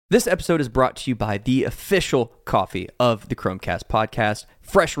This episode is brought to you by the official coffee of the Chromecast podcast,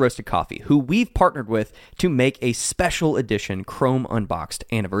 Fresh Roasted Coffee, who we've partnered with to make a special edition Chrome Unboxed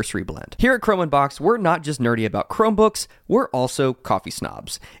anniversary blend. Here at Chrome Unboxed, we're not just nerdy about Chromebooks, we're also coffee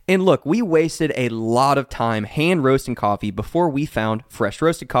snobs. And look, we wasted a lot of time hand roasting coffee before we found Fresh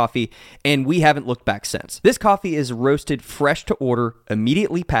Roasted Coffee, and we haven't looked back since. This coffee is roasted fresh to order,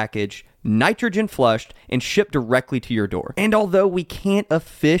 immediately packaged, nitrogen flushed, and shipped directly to your door. And although we can't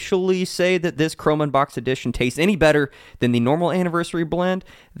officially say that this Chrome Unboxed edition tastes any better than the normal anniversary blend,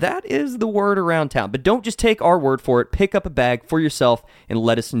 that is the word around town. But don't just take our word for it. Pick up a bag for yourself and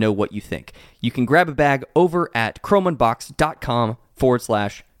let us know what you think. You can grab a bag over at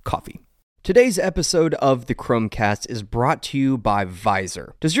chromeunboxed.com/coffee. Today's episode of the Chromecast is brought to you by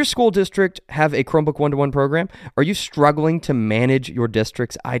Visor. Does your school district have a Chromebook one-to-one program? Are you struggling to manage your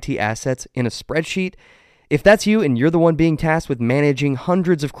district's IT assets in a spreadsheet? If that's you and you're the one being tasked with managing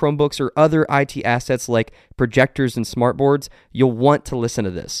hundreds of Chromebooks or other IT assets like projectors and smartboards, you'll want to listen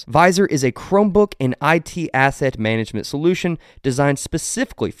to this. Visor is a Chromebook and IT asset management solution designed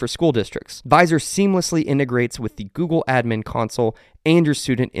specifically for school districts. Visor seamlessly integrates with the Google Admin Console and your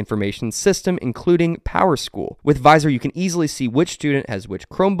student information system, including PowerSchool. With Visor, you can easily see which student has which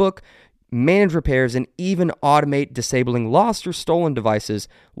Chromebook, manage repairs, and even automate disabling lost or stolen devices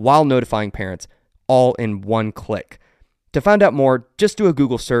while notifying parents, all in one click. To find out more, just do a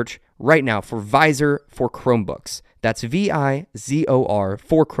Google search right now for Visor for Chromebooks. That's VIZOR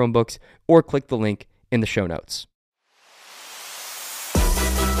for Chromebooks, or click the link in the show notes.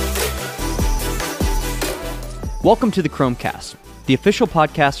 Welcome to the Chromecast, the official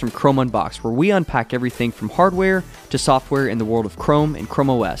podcast from Chrome Unboxed, where we unpack everything from hardware to software in the world of Chrome and Chrome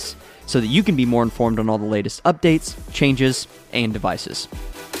OS, so that you can be more informed on all the latest updates, changes, and devices.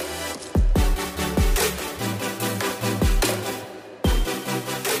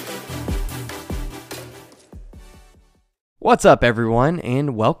 What's up, everyone,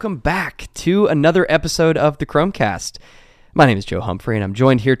 and welcome back to another episode of the Chromecast. My name is Joe Humphrey, and I'm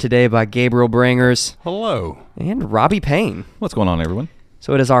joined here today by Gabriel Brangers. Hello. And Robbie Payne. What's going on, everyone?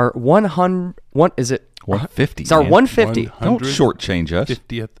 So it is our 150. It's our 150. Don't shortchange us.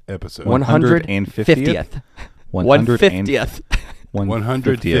 50th episode. 150th. 150th. 150th.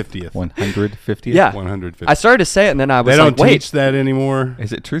 150th? Yeah. 150th. I started to say it, and then I was They like, don't wait. teach that anymore.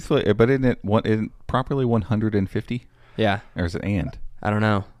 Is it truthfully, but isn't it properly 150? Yeah. Or is it and? I don't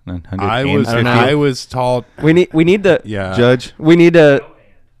know. 100 I and was 50? I was taught. We need to... Yeah. Judge? We need to...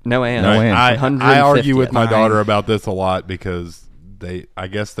 No and. No and. I argue with my 150th. daughter about this a lot because I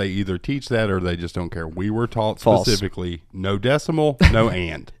guess they either teach that or they just don't care. We were taught False. specifically no decimal, no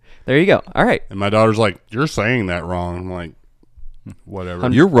and. There you go. All right. And my daughter's like, "You're saying that wrong." I'm like, whatever.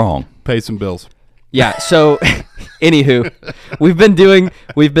 You're wrong. Pay some bills. Yeah, so... Anywho, we've been doing...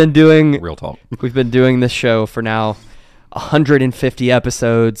 Real talk. We've been doing this show for now 150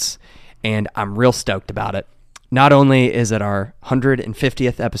 episodes, and I'm real stoked about it. Not only is it our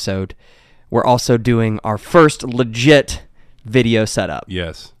 150th episode, we're also doing our first legit video setup.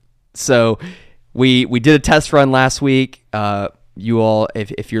 Yes. So we did a test run last week. You all,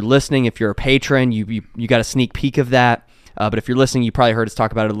 if you're listening, if you're a patron, you got a sneak peek of that. But if you're listening, you probably heard us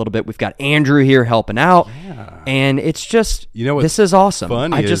talk about it a little bit. We've got Andrew here helping out. Yeah. And it's just, what's this is awesome.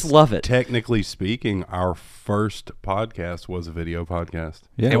 Fun I just love it. Technically speaking, our first podcast was a video podcast.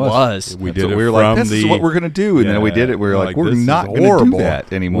 Yeah, It was. We That's did what it we were from like, this is what we're going to do. And then we did it. We were like, we're this is not going to do horrible.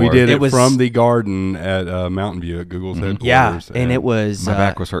 that anymore. We did It it was- from the garden at Mountain View at Google's headquarters. Yeah, and it was... My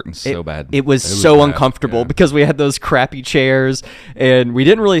back was hurting so bad. It was was so bad, uncomfortable yeah. because we had those crappy chairs, and we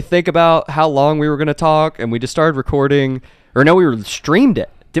didn't really think about how long we were going to talk, and we just started recording. Or no, we streamed it.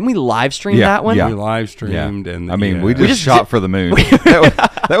 Didn't we live stream Yeah, that one? yeah. We live streamed, and I mean, yeah. we just shot for the moon.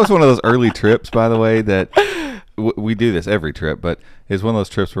 that was one of those early trips, by the way, that we do this every trip, but it's one of those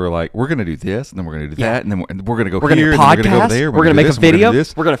trips where we're like, we're going to do this, and then we're going to do that, and then we're going to go We're going here, to and then we're going to go podcast. there. We're going to make a video.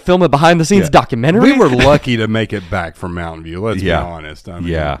 We're going to film a behind-the-scenes documentary. we were lucky to make it back from Mountain View. Let's be honest. I mean,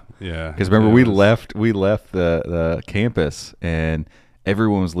 yeah. yeah. Because remember, It we was- left the campus, and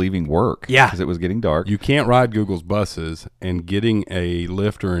everyone was leaving work. Yeah. Because it was getting dark. You can't ride Google's buses, and getting a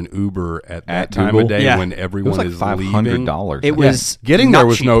Lyft or an Uber at that time Google? of day Yeah. when It everyone was like is $500. leaving. It was Getting not there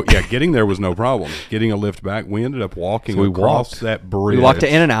was cheap. getting there was no problem. Getting a Lyft back, we ended up walking So we across walked. that bridge. We walked to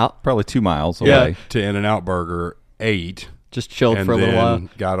In-N-Out, Probably 2 miles Yeah. away. to In-N-Out Burger, ate, just chilled and for a little while. then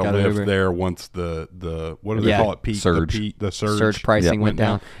got a an lift Uber. there once the what do they Yeah. call it? Peak, Surge. the surge. Surge pricing went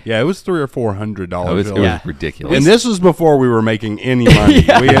down. Yeah, it was $300 or $400. Oh, it Yeah. was ridiculous. And this was before we were making any money.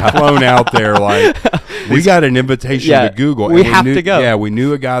 We had flown out there like we got an invitation Yeah, to Google. we and have knew, to go. Yeah, we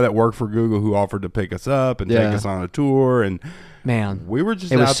knew a guy that worked for Google who offered to pick us up and Yeah. take us on a tour. And Man, We were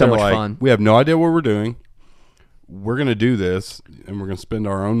just it was out so there much like, fun. we have no idea what we're doing. We're going to do this, and we're going to spend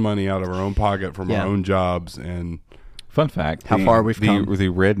our own money out of our own pocket from Yeah. our own jobs. And Fun fact: How far we've come. The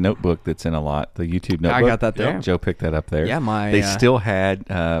red notebook that's in a lot, the YouTube notebook. I got that there. Joe picked that up there. Yeah, they still had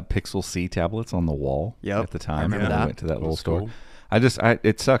Pixel C tablets on the wall Yep. at the time. I remember when we that. went to that little That's store. cool.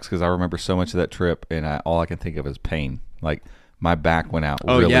 It sucks because I remember so much of that trip, and all I can think of is pain. Like my back went out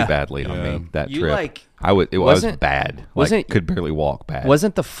Oh, really yeah. badly on Yeah. me that You, trip. like, It was wasn't- bad. wasn't- Could barely walk. Bad.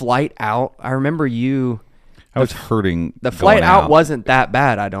 Wasn't the flight out? I remember you. I was hurting. The flight going out wasn't that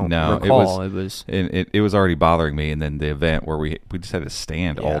bad. I don't No, recall. it was. It was already bothering me, and then the event where we just had to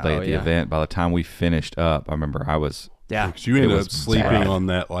stand all day at the event. By the time we finished up, I remember I was. Yeah. Because you ended was up sleeping bad. on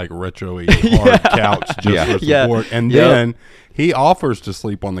that like retro-y hard couch just Yeah. for Yeah. support. And Yep. then he offers to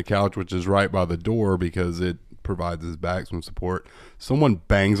sleep on the couch, which is right by the door because it provides his back some support. Someone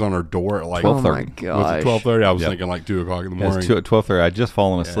bangs on her door at like 12:30. Oh my Was gosh. it 12:30? I was Yep. thinking like 2 o'clock in the It was morning. at 12:30. I'd just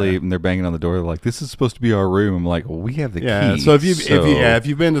fallen asleep, and they're banging on the door. They're like, "This is supposed to be our room." I'm like, "Well, we have the Yeah, key." so if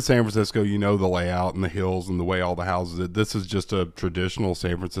you've been to San Francisco, you know the layout and the hills and the way all the houses. This is just a traditional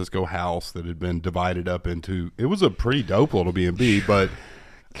San Francisco house that had been divided up into. It was a pretty dope little B&B, but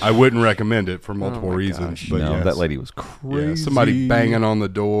I wouldn't recommend it for multiple reasons. But no, yes. that lady was crazy. Yeah, somebody banging on the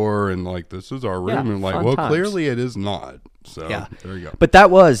door and like, "This is our room," Yeah, and like, fun well, times. clearly it is not. So Yeah. there you go. But that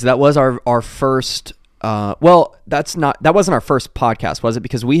was our first. Well, that wasn't our first podcast, was it?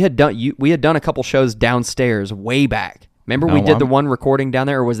 Because we had done a couple shows downstairs way back. Remember we No, did the I'm- one recording down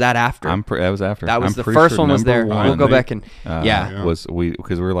there, or was that after? That was after. That was I'm the pretty first sure one was there. number We'll one, go back and yeah. was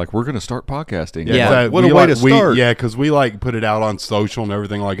because we were like, we're going to start podcasting. Yeah. Like, what a way to start. Because we like put it out on social and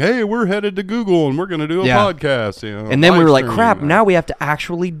everything. Like, hey, we're headed to Google and we're going to do a Yeah. podcast. You know, and then we live were like, stream. crap! Now we have to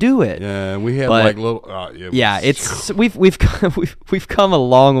actually do it. Yeah, we had But- like little. Yeah, it's we've come a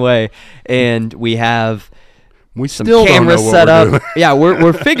long way, and we have we some still don't cameras know what set we're up. doing. Yeah,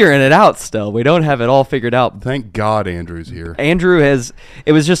 we're figuring it out still. We don't have it all figured out. Thank God Andrew's here. Andrew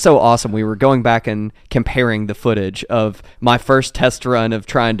it was just so awesome. We were going back and comparing the footage of my first test run of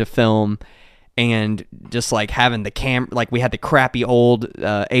trying to film, and just like having the like we had the crappy old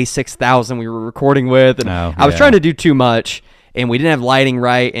A6000 we were recording with, and Oh, I was yeah. trying to do too much, and we didn't have lighting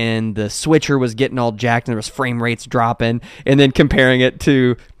right, and the switcher was getting all jacked, and there was frame rates dropping, and then comparing it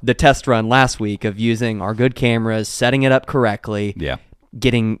to the test run last week of using our good cameras, setting it up correctly, Yeah.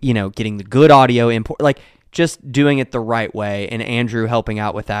 getting the good audio import, like just doing it the right way. And Andrew helping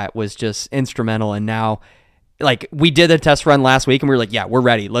out with that was just instrumental. And now, like, we did a test run last week and we were like, yeah, we're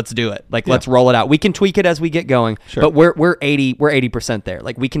ready. Let's do it. Like, let's roll it out. We can tweak it as we get going, Sure. but we're 80% there.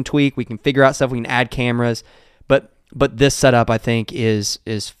 Like, we can tweak, we can figure out stuff, we can add cameras, but this setup I think is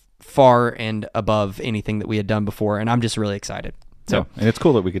far and above anything that we had done before. And I'm just really excited. So And it's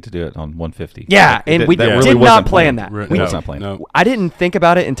cool that we get to do it on 150. yeah, and we that did really not wasn't plan planned. that. Re- We- was not planned. No, I didn't think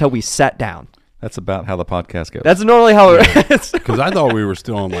about it until we sat down. That's about how the podcast goes. That's normally how it because I thought we were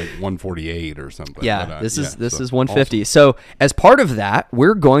still on like 148 or something. Yeah, but, this is so 150. So as part of that,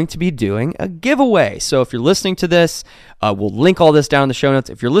 we're going to be doing a giveaway. So if you're listening to this, we'll link all this down in the show notes.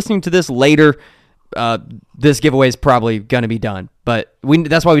 If you're listening to this later, this giveaway is probably going to be done. But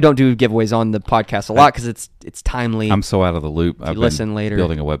that's why we don't do giveaways on the podcast a lot, because it's timely. I'm so out of the loop. I've listen been later.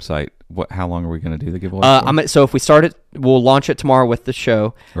 building a website. How long are we going to do the giveaway? for? So if we start it, we'll launch it tomorrow with the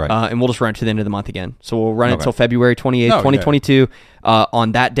show, Right. And we'll just run it to the end of the month again. So we'll run it Okay. until February 28th, Oh, yeah. 2022.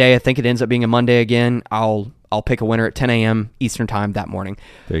 On that day, I think it ends up being a Monday again. I'll pick a winner at 10 a.m. Eastern time that morning.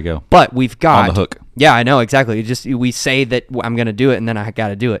 There you go. But we've got On the hook. Yeah, I know exactly. We say that I'm going to do it, and then I got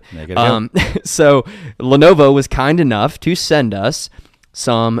to do it. Yeah, gotta So Lenovo was kind enough to send us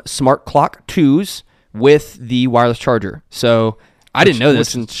some Smart Clock 2s with the wireless charger. So I didn't know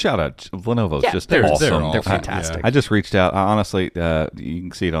this. Which, shout out, Lenovo's Yeah, just they're awesome. awesome. They're fantastic. I just reached out. Honestly, you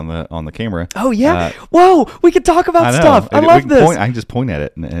can see it on the camera. Oh yeah! Uh, Whoa, we could talk about I know. stuff. I We love can this. I can just point at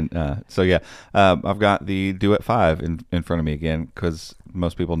it, and so yeah, I've got the Duet 5 in front of me again, because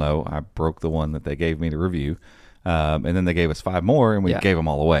most people know I broke the one that they gave me to review, and then they gave us 5 more, and we Yeah. gave them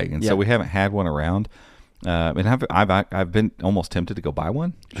all away, and Yeah. so we haven't had one around. And I've been almost tempted to go buy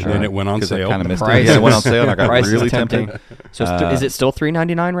one. And then it went on 'cause I sale. kind of The missed price- it. Yeah, it went on sale, and I got Price is really tempting. tempted. So is it still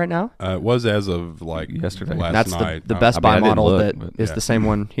 $399 right now? It was as of like Yesterday. last That's night. the Best I mean, I Buy didn't model look, that but is yeah. the same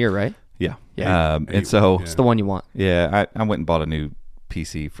one here, right? Yeah, Yeah. and so Yeah. It's the one you want. yeah, I went and bought a new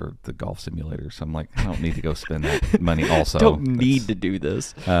PC for the golf simulator, so I'm like, I don't need to go spend that money. Also, Don't need to do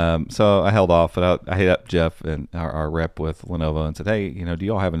this. So I held off, but I hit up Jeff and our rep with Lenovo and said, hey, do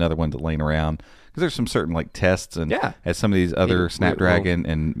y'all have another one laying around? there's some certain like tests and Yeah. as some of these other Snapdragon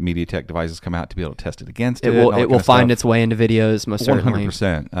and MediaTek devices come out to be able to test it against it. It will find its way into videos most certainly.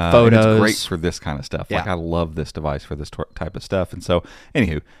 100%. Photos. And it's great for this kind of stuff. Like Yeah. I love this device for this type of stuff. And so,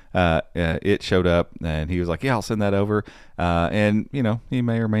 anywho, it showed up, and he was like, "Yeah, I'll send that over." And he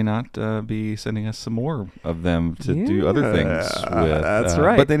may or may not be sending us some more of them to do other things with. That's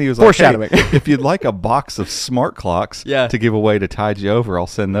right. But then he was like, Foreshadowing. "Hey, if you'd like a box of smart clocks Yeah. to give away to tide you over, I'll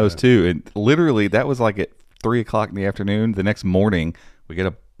send those too." And literally, that was like at 3:00 in the afternoon. The next morning, we get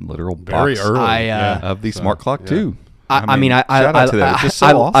a literal Very box early. of the smart clock too. I mean, shout out to them. It's just so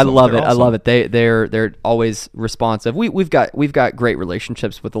I awesome. love They're it. I love awesome. it. They're always responsive. We've got great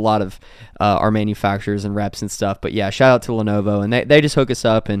relationships with a lot of our manufacturers and reps and stuff. But yeah, shout out to Lenovo, and they just hook us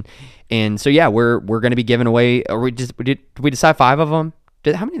up, and so yeah, we're going to be giving away. Or we decide 5 of them.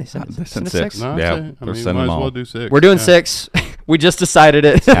 How many did they send us? They sent Send us 6. No, Yeah, I they're mean, sending might them as well all. do 6. We're doing Yeah. 6. We just decided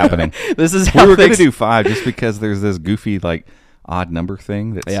it. It's happening. This is We how were going to things do 5 just because there's this goofy like odd number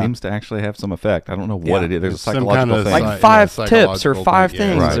thing that Yeah. seems to actually have some effect. I don't know what Yeah. it is. There's a It's some psychological kind of thing. like yeah, 5 tips or psychological 5 thing, yeah.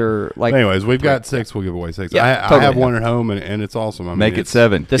 things Right. or like. Anyways, we've got 6. We'll give away 6. Yeah, I totally. have one at home, and it's awesome. I mean, Make it it's-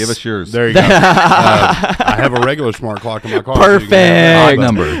 7. This- Give us yours. There you go. I have a regular smart clock in my car. so you can have Perfect. it.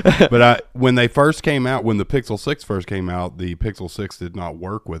 Odd number. But when they first came out, when the Pixel 6 first came out, the Pixel 6 did not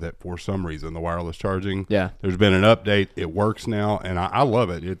work with it for some reason, the wireless charging. Yeah. There's been an update. It works now, and I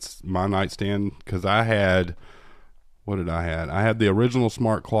love it. It's my nightstand because I had – what did I had? I had the original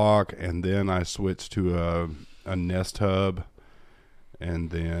smart clock, and then I switched to a Nest Hub.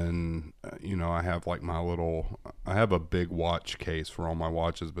 And then, I have like I have a big watch case for all my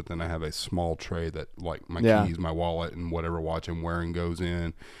watches, but then I have a small tray that like my keys, my wallet, and whatever watch I'm wearing goes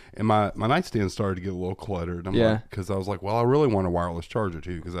in. And my nightstand started to get a little cluttered. Because I was like, well, I really want a wireless charger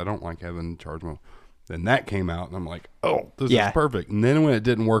too, because I don't like having to charge my. Then that came out, and I'm like, oh, this is perfect. And then when it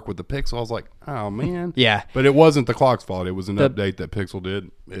didn't work with the Pixel, I was like, oh, man. Yeah. But it wasn't the clock's fault. It was an update that Pixel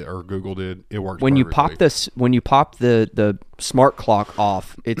did or Google did. It worked When you perfectly. pop the smart clock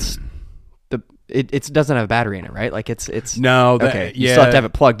off, it doesn't have a battery in it, right? Like it's No, that, okay. yeah. You still have to have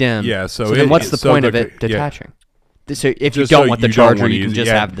it plugged in. Yeah, so then it- what's the so point the- of it yeah. detaching? So if you Just don't so want the you don't charger, wanna you can use it,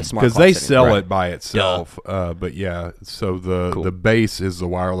 just yeah. have the smart clock. they sitting sell there. it by itself. But yeah, so Cool. the base is the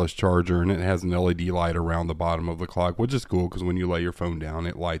wireless charger, and it has an LED light around the bottom of the clock, which is cool because when you lay your phone down,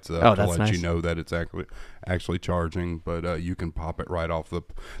 it lights up to that's let you nice. know that it's actually charging. But you can pop it right off the.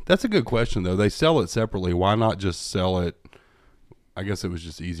 That's a good question though. They sell it separately. Why not just sell it? I guess it was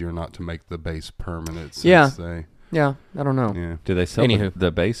just easier not to make the base permanent. Since Yeah. Yeah, I don't know. yeah. Do they sell Anywho.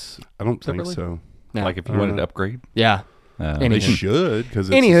 the base? I don't think Separately? so. No. Like if you wanted to upgrade? Yeah. They Anywho. should because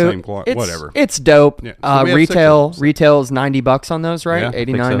it's Anywho, the same clock. it's, Whatever. It's dope. Yeah. So we have 6 retail of them. retail is $90 on those, right? Yeah, I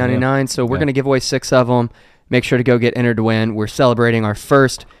think so, $89.99. So we're Yeah. gonna give away 6 of them. Make sure to go get entered to win. We're celebrating our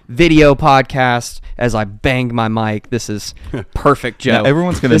first video podcast. As I bang my mic, this is perfect, Joe. Now,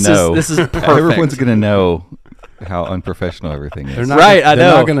 everyone's going to This know. This is perfect. Everyone's going to know how unprofessional everything is. They're not. Right, I they're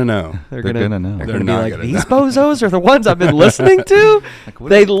know. not going to know. They're They're gonna know. They're They're gonna be not like, gonna these know." bozos are the ones I've been listening to.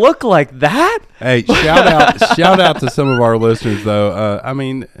 They look like that. Hey, shout out to some of our listeners though. I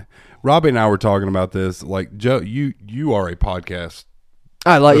mean, Robbie and I were talking about this. Like Joe, you are a podcast.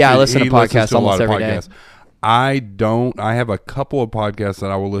 I listen He to listens podcasts to a lot almost of every day. podcasts. I don't. I have a couple of podcasts that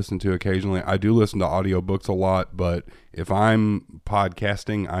I will listen to occasionally. I do listen to audiobooks a lot, but if I'm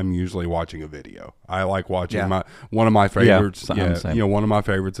podcasting, I'm usually watching a video. I like watching Yeah. one of my favorites. I'm the same. One of my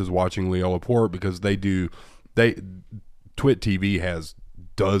favorites is watching Leo Laporte because Twit TV has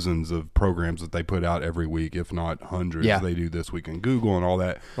dozens of programs that they put out every week, if not hundreds. Yeah. They do This Week in Google and all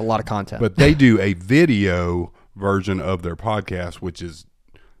that. A lot of content. But they do a video version of their podcast, which is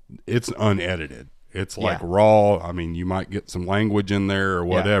it's unedited. It's like Yeah. raw. I mean, you might get some language in there or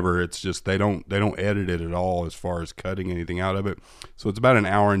whatever. It's just they don't edit it at all as far as cutting anything out of it. So it's about an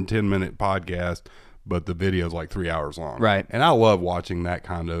hour and 10-minute podcast, but the video is like 3 hours long. Right. And I love watching that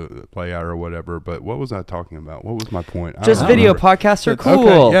kind of play out or whatever. But what was I talking about? What was my point? I Just don't video remember. podcasts are Okay,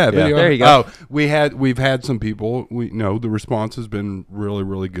 cool. yeah, video. There you go. Oh, we've had some people. We know the response has been really,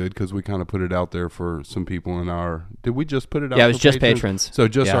 really good because we kind of put it out there for some people in our. Did we just put it out? Yeah, it was for just patrons. So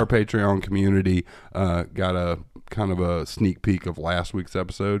just Yeah. our Patreon community got a kind of a sneak peek of last week's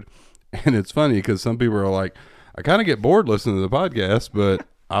episode, and it's funny because some people are like, I kind of get bored listening to the podcast, but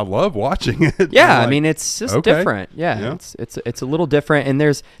I love watching it. Yeah, I'm I like, mean it's just okay. different. Yeah, Yeah. it's a little different, and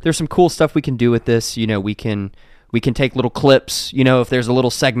there's some cool stuff we can do with this. You know, we can take little clips. You know, if there's a little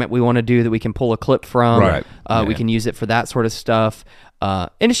segment we want to do that we can pull a clip from, Right. We can use it for that sort of stuff. And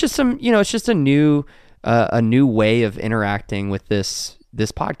it's just it's just a new way of interacting with this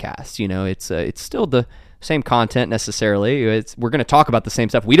podcast. You know, it's still the same content necessarily. We're going to talk about the same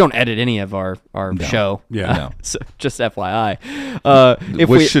stuff. We don't edit any of our show. Yeah. No. So just FYI.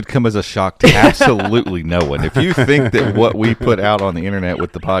 Which should come as a shock to absolutely no one. If you think that what we put out on the internet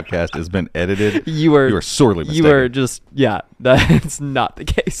with the podcast has been edited, you are sorely mistaken. You are just, that's not the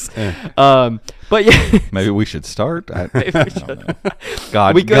case. But yeah. Maybe we should start. Maybe we should.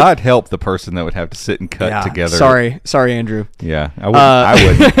 God help the person that would have to sit and cut together. Sorry, Andrew. Yeah, I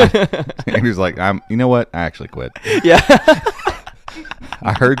wouldn't. Andrew's like, you know what? I actually quit. Yeah.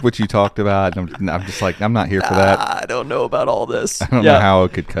 I heard what you talked about. And I'm just like, I'm not here for that. I don't know about all this. I don't know how I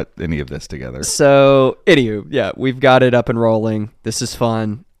could cut any of this together. So, anywho, we've got it up and rolling. This is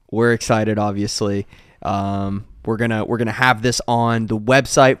fun. We're excited, obviously. We're gonna have this on the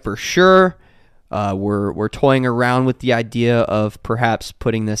website for sure. We're toying around with the idea of perhaps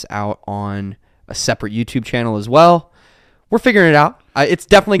putting this out on a separate YouTube channel as well. We're figuring it out. It's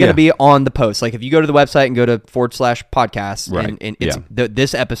definitely going to be on the post. Like if you go to the website and go to /podcast, right. and it's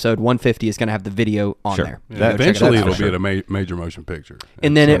this episode 150 is going to have the video on there. Yeah. Eventually, it'll be at a major motion picture,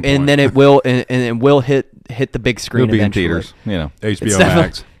 and then it will hit the big screen. It'll be eventually. In theaters, HBO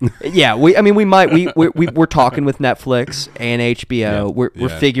Max. Yeah, we're talking with Netflix and HBO. Yeah.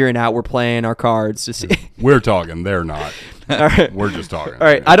 We're figuring out. We're playing our cards to see. We're talking. They're not. All right. We're just talking. All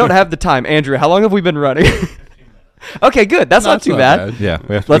right. I don't have the time, Andrew. How long have we been running? Okay, good. That's not too bad. Yeah,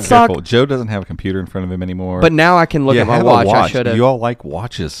 we have to be careful. Joe doesn't have a computer in front of him anymore. But now I can look at my watch. I should have. You all like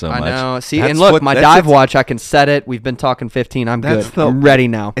watches so much. I know. See, and look, my dive watch, I can set it. We've been talking 15. I'm good. I'm ready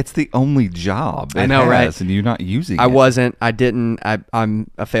now. It's the only job I know, right? And you're not using it. I wasn't. I didn't. I'm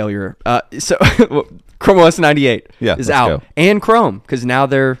a failure. So Chrome OS 98 is out. Go. And Chrome, because now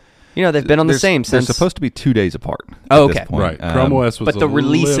they've been on the same since. They're supposed to be 2 days apart. Oh, okay. Right. Chrome OS was but the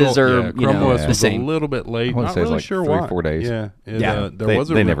releases are Chrome OS the was same. a little bit late. I want to Not say really it's like sure 3-4 days. Yeah.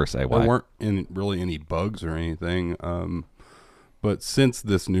 They never say why. There weren't really any bugs or anything. But since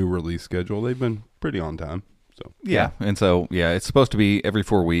this new release schedule, they've been pretty on time. So yeah. And so it's supposed to be every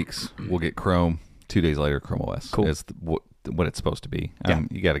 4 weeks. We'll get Chrome. 2 days later, Chrome OS. Cool. Is what it's supposed to be.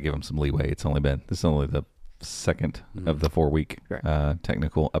 You got to give them some leeway. This is only the second of the 4 week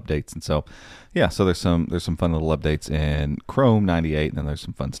technical updates, and so there's some fun little updates in Chrome 98, and then there's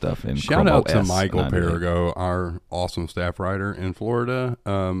some fun stuff in Shout Chrome out OS to Michael 98. Perigo, our awesome staff writer in Florida.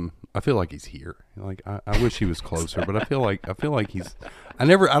 I feel like he's here. Like I wish he was closer, but I feel like he's. I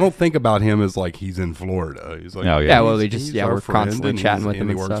don't think about him as like he's in Florida. He's like, we're constantly chatting with him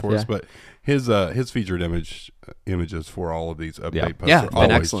and works stuff. for us, but his featured images for all of these update posts Yeah, are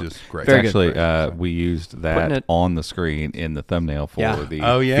always excellent. just great. Very Actually, good. we used that on the screen in the thumbnell for the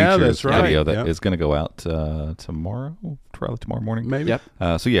features that's right. video that is going to go out tomorrow morning. Maybe. Yep.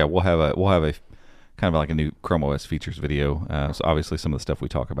 We'll have a kind of like a new Chrome OS features video. So obviously, some of the stuff we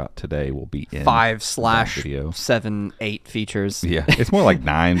talk about today will be in 5/7/8 features. Yeah, it's more like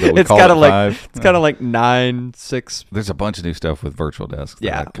 9, but we it's call kind it of like 5. it's kind of like 9, 6. There's a bunch of new stuff with Virtual Desk.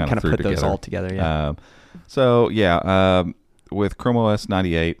 That I kind of put together. those all together. Yeah. With Chrome OS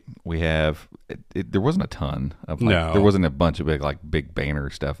 98, we have there wasn't a ton of there wasn't a bunch of big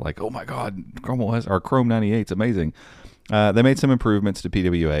banner stuff like, oh my god, Chrome OS or Chrome 98 is amazing. They made some improvements to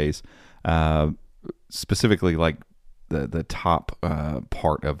PWAs, specifically like the top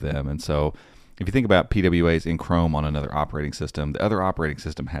part of them. And so if you think about PWAs in Chrome on another operating system, the other operating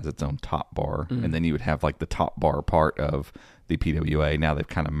system has its own top bar, and then you would have like the top bar part of the PWA. Now they've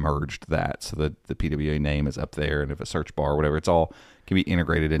kind of merged that, so the PWA name is up there, and if a search bar or whatever, it's all can be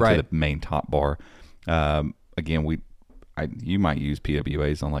integrated into the main top bar. Again, you might use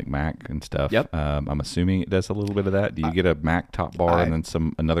PWAs on like Mac and stuff. Yep. I'm assuming it does a little bit of that. Do you get a Mac top bar and then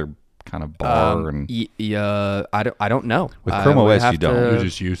another kind of bar? I don't know. With Chrome OS, you don't. You're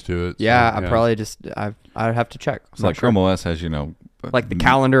just used to it. Yeah, I probably I'd have to check. It's like Chrome OS has like the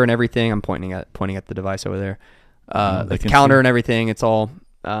calendar and everything. I'm pointing at the device over there. The calendar and everything. It's all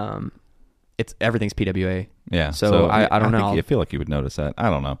everything's PWA. Yeah. So I don't know. I feel like you would notice that. I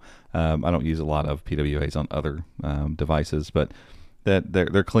don't know. I don't use a lot of PWAs on other devices, but that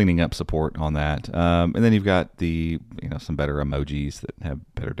they're cleaning up support on that. And then you've got some better emojis that have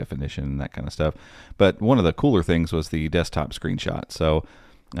better definition and that kind of stuff. But one of the cooler things was the desktop screenshot. So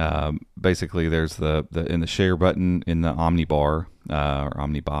basically, there's the in the share button in the Omnibar or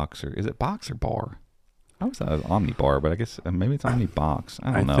Omnibox, or is it box or bar? I was Omnibar, but I guess maybe it's Omnibox.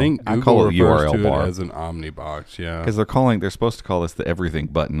 I don't know. I think I Google call it refers URL to bar it as an Omnibox. Yeah, because they're supposed to call this the everything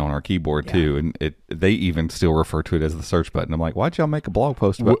button on our keyboard too, and they even still refer to it as the search button. I'm like, why'd y'all make a blog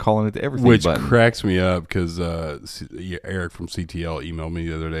post about calling it the everything button? Which cracks me up because Eric from CTL emailed me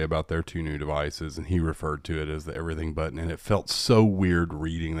the other day about their 2 new devices, and he referred to it as the everything button, and it felt so weird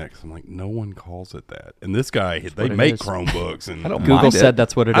reading that because I'm like, no one calls it that. And this guy, they make Chromebooks, and I don't Google mind it. said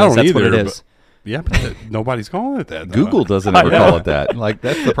that's what it is. I don't That's either, what it is. yeah, but nobody's calling it that. Though. Google doesn't ever call it that. Like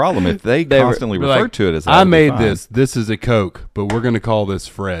that's the problem. If they constantly They're refer like, to it as that, I it'd be made fine. this. This is a Coke, but we're going to call this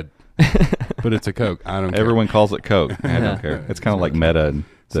Fred. But it's a Coke. I don't care. Everyone calls it Coke. I Yeah. don't care. It's kind of like Meta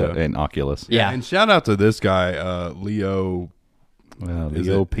and Oculus. Yeah. And shout out to this guy, Leo. Is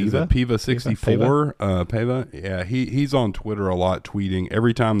Leo it Piva? Piva 64? Piva? Yeah, he's on Twitter a lot, tweeting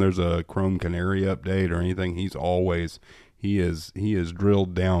every time there's a Chrome Canary update or anything. He is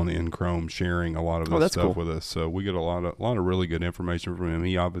drilled down in Chrome, sharing a lot of this that's stuff cool. with us. So we get a lot of really good information from him.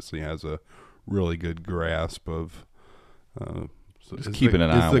 He obviously has a really good grasp of. So Just keeping an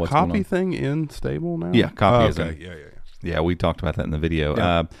eye on Is the what's going copy on. thing in stable now? Yeah, copy is okay. in. Yeah. Yeah, we talked about that in the video.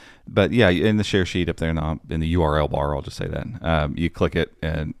 Yeah. But yeah, in the share sheet up there in the URL bar, I'll just say that you click it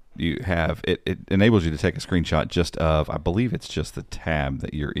and you have it. It enables you to take a screenshot just of, I believe it's just the tab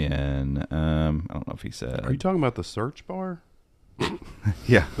that you're in. I don't know if he said. Are you talking about the search bar?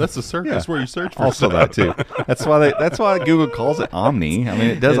 Yeah, That's the search. Yeah. That's where you search for also stuff. that too. That's why Google calls it Omni. I mean,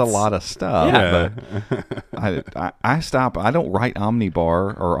 it does a It's- lot of stuff. Yeah. But I don't write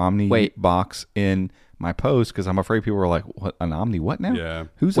Omnibar or Omnibox in my post because I'm afraid people are like, "What, an Omni? What now? Yeah.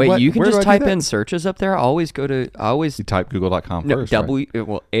 Who's Wait, what? you can Where do just I do type that?" in searches up there. I always You type google.com no, first. right?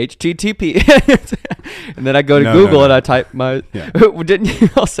 HTTP, and then I go to No, Google no. and I type my. Yeah. Didn't you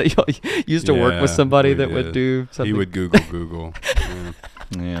also you used to work with Yeah, somebody we that would did. do something? He would Google. Yeah.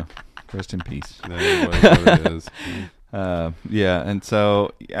 Yeah. Rest in peace. That is what it is. Yeah, and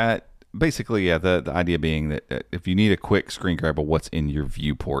so basically, the idea being that if you need a quick screen grab of what's in your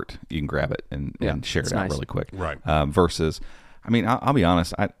viewport, you can grab it and share it's it out nice. really quick. Right. Versus, I mean, I'll be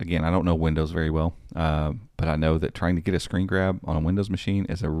honest. I don't know Windows very well, but I know that trying to get a screen grab on a Windows machine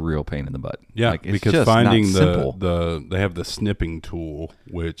is a real pain in the butt. Yeah, Like, it's because just finding not simple. they have the snipping tool,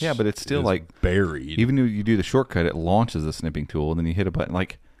 which Yeah, but it's still is like buried. even though you do the shortcut, it launches the snipping tool, and then you hit a button.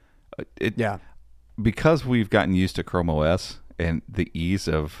 Like, it Yeah. because we've gotten used to Chrome OS and the ease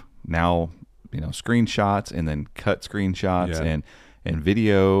of now, screenshots and then cut screenshots Yeah. and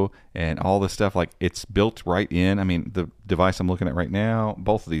video and all this stuff, like it's built right in. I mean, the device I'm looking at right now,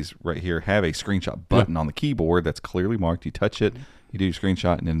 both of these right here have a screenshot button on the keyboard that's clearly marked. You touch it, you do your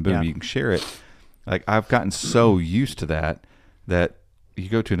screenshot, and then boom, Yeah. you can share it. Like, I've gotten so used to that you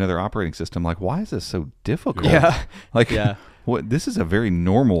go to another operating system, like, why is this so difficult? Yeah. Like, Yeah. this is a very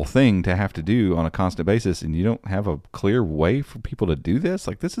normal thing to have to do on a constant basis, and you don't have a clear way for people to do this.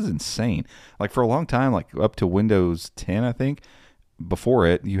 Like, this is insane. Like, for a long time, like up to Windows 10, I think, before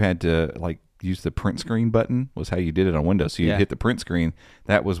it, you had to like use the print screen button was how you did it on Windows. So you hit the print screen,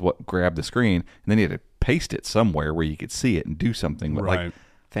 that was what grabbed the screen, and then you had to paste it somewhere where you could see it and do something. But right. like,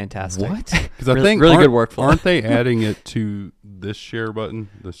 Fantastic. what? Because I Really- think really good aren't- workflow. Aren't they adding it to this share button?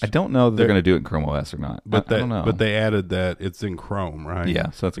 I don't know that they're They're- going to do it in Chrome OS or not. But I don't know. But they added that it's in Chrome, right?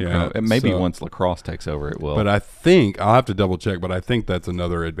 yeah, so that's Yeah, Chrome. And maybe so- once Lacrosse takes over, it will. But I think I'll have to double check. But I think that's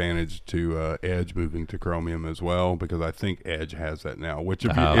another advantage to Edge moving to Chromium as well, because I think Edge has that now. Which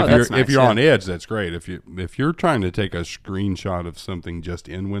if, Oh, if that's you're nice, if you're yeah. on Edge, that's great. If you're trying to take a screenshot of something just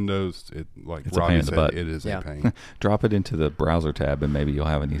in Windows, it like It's a pain Rodney in the said, butt. it is Yeah. a pain. Drop it into the browser tab, and maybe you'll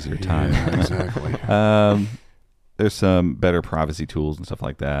have an easier time. Yeah, exactly. There's some better privacy tools and stuff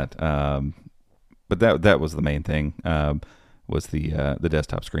like that. But that was the main thing. Was the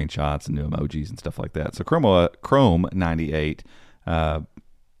desktop screenshots and new emojis and stuff like that. So Chrome 98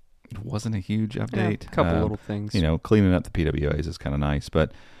 wasn't a huge update. a couple little things. Cleaning up the PWAs is kind of nice,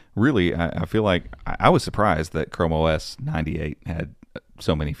 but really, I feel like I was surprised that Chrome OS 98 had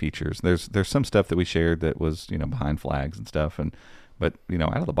so many features. There's some stuff that we shared that was behind flags and stuff, but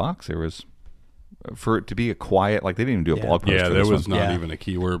out of the box there was, for it to be a quiet, like they didn't even do a blog post. Yeah, for there this was one. not even a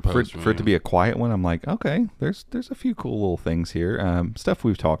keyword post For it to be a quiet one. I'm like, okay, there's a few cool little things here. Stuff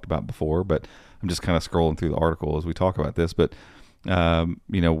we've talked about before, but I'm just kind of scrolling through the article as we talk about this. But I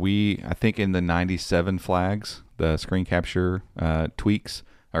think in the 97 flags, the screen capture tweaks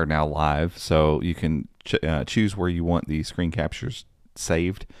are now live, so you can choose where you want the screen captures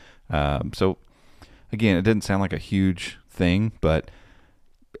saved. So again, it didn't sound like a huge thing, but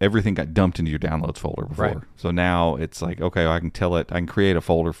everything got dumped into your downloads folder before. Right. So now it's like, okay, I can create a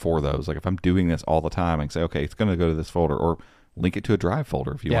folder for those. Like if I'm doing this all the time, I can say, okay, it's going to go to this folder, or link it to a drive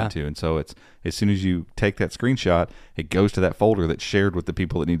folder if you Yeah. want to. And so it's as soon as you take that screenshot, it goes to that folder that's shared with the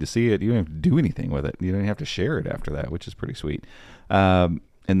people that need to see it. You don't have to do anything with it. You don't even have to share it after that, which is pretty sweet. And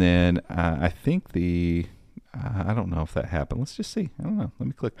then I think I don't know if that happened. Let's just see. I don't know. Let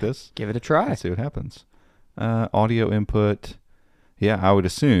me click this. Give it a try. Let's see what happens. Audio input. Yeah, I would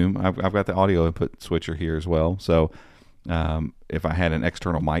assume I've got the audio input switcher here as well. So if I had an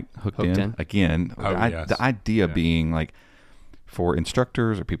external mic hooked in, again, yes. the idea being like for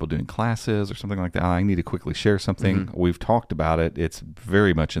instructors or people doing classes or something like that, I need to quickly share something. We've talked about it. It's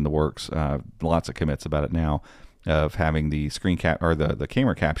very much in the works. Lots of commits about it now of having the screen cap or the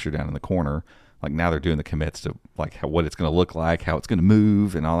camera capture down in the corner. Like now they're doing the commits to like what it's going to look like, how it's going to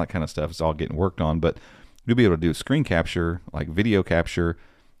move, and all that kind of stuff. It's all getting worked on, but you'll be able to do screen capture, like video capture,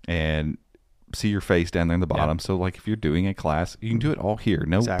 and see your face down there in the bottom. So like if you're doing a class, you can do it all here.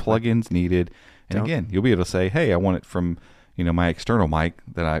 No plugins needed. And again, you'll be able to say, hey, I want it from my external mic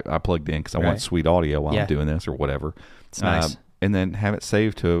that I plugged in because I want sweet audio while I'm doing this or whatever. It's nice. And then have it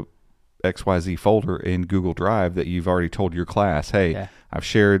saved to XYZ folder in Google Drive that you've already told your class, hey, I've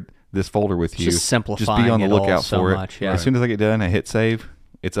shared this folder with you. Just simplifying Just be on the it all lookout so for it. much, yeah. As soon as I get done, I hit save.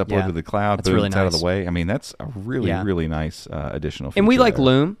 It's uploaded to the cloud. That's Boom, really it's out of nice. the way. I mean, that's a really, really nice additional feature. And we like there.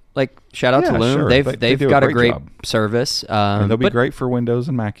 Loom. Like, shout out to Loom. Sure. They've do got a great job. service. And they'll be great for Windows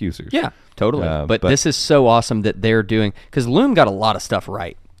and Mac users. Yeah, totally. But but this is so awesome that they're doing, because Loom got a lot of stuff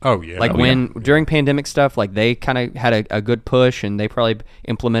right. Oh, yeah. Like during pandemic stuff, like they kind of had a good push, and they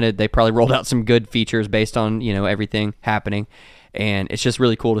probably rolled out some good features based on, everything happening. And it's just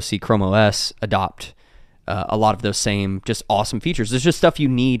really cool to see Chrome OS adopt a lot of those same just awesome features. There's just stuff you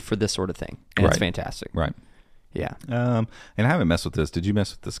need for this sort of thing. And it's fantastic. Right. Yeah. And I haven't messed with this. Did you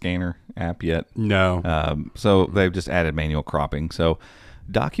mess with the scanner app yet? No. So they've just added manual cropping. So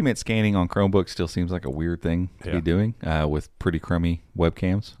document scanning on Chromebook still seems like a weird thing to be doing with pretty crummy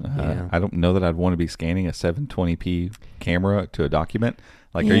webcams. I don't know that I'd want to be scanning a 720p camera to a document.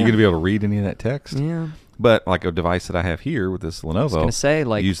 Like, are you going to be able to read any of that text? Yeah. But like a device that I have here with this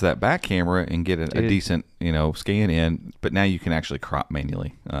Lenovo, use that back camera and get a decent, scan in. But now you can actually crop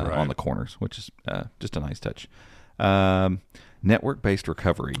manually on the corners, which is just a nice touch. Network-based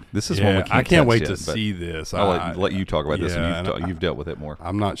recovery. This is one we can't I can't wait yet, to see this. I'll let you talk about this. Yeah, And you've dealt with it more.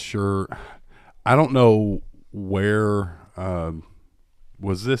 I'm not sure. I don't know where.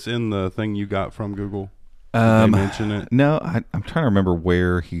 Was this in the thing you got from Google? Did they mention it? No, I'm trying to remember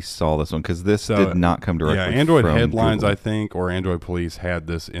where he saw this one because this did not come directly. Yeah, Android from Headlines, Google. I think, or Android Police had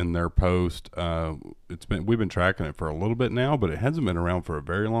this in their post. We've been tracking it for a little bit now, but it hasn't been around for a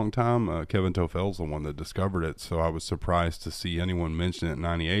very long time. Kevin Tofel's the one that discovered it, so I was surprised to see anyone mention it in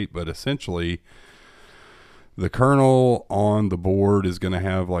 '98. But essentially, the kernel on the board is going to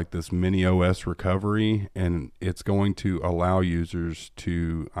have like this mini OS recovery, and it's going to allow users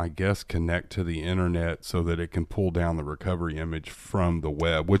to, I guess, connect to the internet so that it can pull down the recovery image from the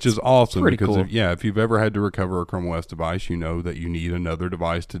web, which is awesome. Pretty because cool. if you've ever had to recover a Chrome OS device, you know that you need another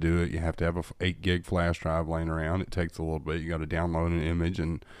device to do it. You have to have a 8 gig flash drive laying around. It takes a little bit. You got to download an image,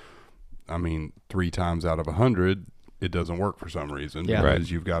 and I mean, 3 times out of 100. It doesn't work for some reason because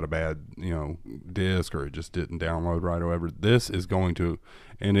you've got a bad, disk, or it just didn't download right or whatever. This is going to,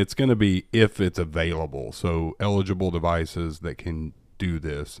 and it's going to be if it's available. So eligible devices that can do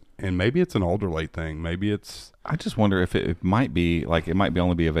this, and maybe it's an Alder Lake thing. Maybe it's. I just wonder if it might be like it might be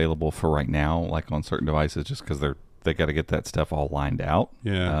only be available for right now, like on certain devices, just because they got to get that stuff all lined out.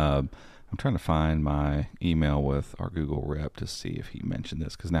 Yeah. I'm trying to find my email with our Google rep to see if he mentioned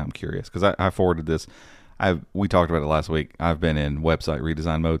this because now I'm curious because I forwarded this. We talked about it last week. I've been in website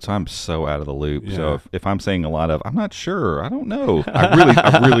redesign mode, so I'm so out of the loop. Yeah. So if I'm saying a lot of, I'm not sure. I don't know.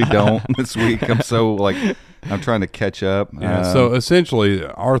 I really don't this week. I'm so I'm trying to catch up. Yeah. So essentially,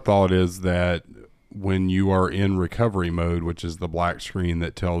 our thought is that when you are in recovery mode, which is the black screen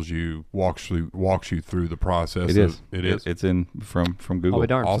that tells you walks you through the process. It is. It is. It's in from Google. I'll be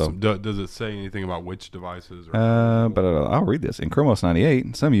darned. Awesome. Does it say anything about which devices? But I'll read this. In Chrome OS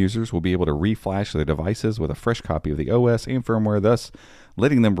 98, some users will be able to reflash their devices with a fresh copy of the OS and firmware, thus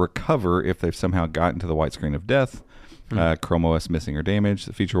letting them recover if they've somehow gotten to the white screen of death. Chrome OS missing or damaged.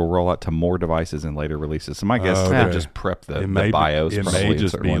 The feature will roll out to more devices in later releases. So my guess is they just prep the BIOS. It may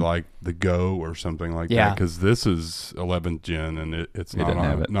just be like the Go or something like that, because this is 11th gen and it's not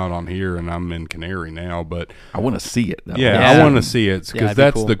on here, and I'm in Canary now. But I want to see it, though. I want to see it because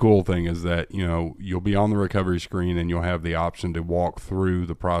that's cool. the cool thing is that you'll be on the recovery screen and you'll have the option to walk through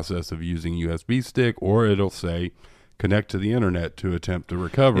the process of using USB stick, or it'll say connect to the internet to attempt a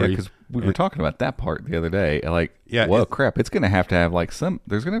recovery. because we were talking about that part the other day. Like, Yeah, well, it's- crap, it's going to have like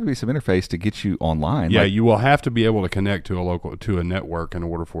there's going to be some interface to get you online. Yeah, Like, you will have to be able to connect to a network in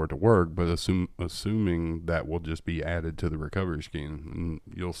order for it to work. But assuming that will just be added to the recovery scheme,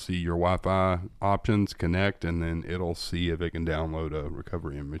 and you'll see your Wi-Fi options, connect, and then it'll see if it can download a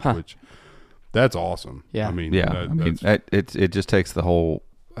recovery image. Which that's awesome. Yeah. I mean, yeah, it just takes the whole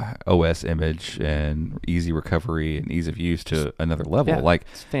OS image and easy recovery and ease of use to another level. Yeah, Like,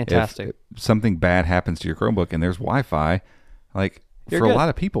 it's fantastic. If something bad happens to your Chromebook and there's Wi-Fi, like You're for good. a lot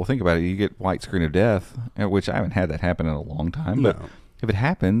of people, think about it. You get white screen of death, which I haven't had that happen in a long time. But No. if it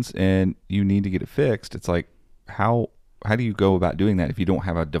happens and you need to get it fixed, it's like how do you go about doing that if you don't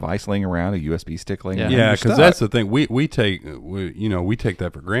have a device laying around, a USB stick laying around? Yeah, You're because stuck. that's the thing. We take that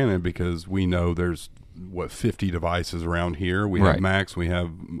for granted because we know there's 50 devices around here. We have Right. Macs, we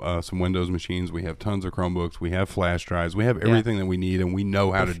have some Windows machines, we have tons of Chromebooks, we have flash drives, we have everything that we need, and we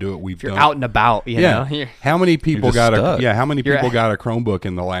know how to do it. We've If you're done out and about, you know. yeah. How many people just got stuck. How many You're- people got a Chromebook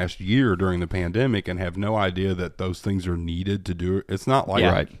in the last year during the pandemic and have no idea that those things are needed to do it? It's not like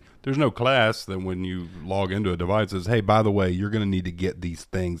Yeah. Right. there's no class that when you log into a device says, "Hey, by the way, you're going to need to get these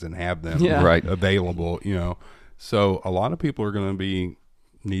things and have them Yeah. Right. available." So a lot of people are going to be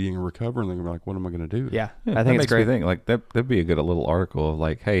needing a recovery, and they're going to be like, "What am I going to do?" Yeah, Yeah, I that think it's makes me great. think like that'd be a good little article of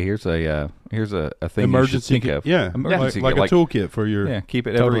like, hey, here's a thing Emergency you should think kit. of. Yeah, Emergency like kit, a toolkit for your. Yeah, keep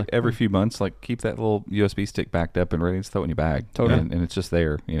it Totally. every few months. Like keep that little USB stick backed up and ready to throw it in your bag. Totally. and it's just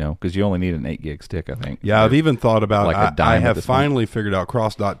there, because you only need an 8 gig stick, I think. Yeah, I've even thought about Like a I dime at have this point. finally figured out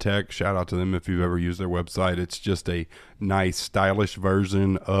Cross.tech. Shout out to them if you've ever used their website. It's just a nice, stylish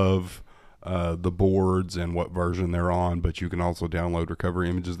version of the boards and what version they're on, but you can also download recovery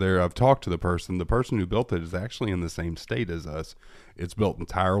images there. I've talked to the person. The person who built it is actually in the same state as us. It's built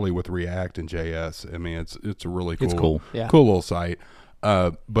entirely with React and JS. I mean, it's a really cool, It's cool. Yeah. cool little site.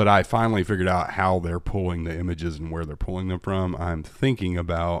 But I finally figured out how they're pulling the images and where they're pulling them from. I'm thinking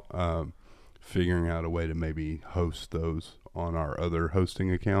about figuring out a way to maybe host those on our other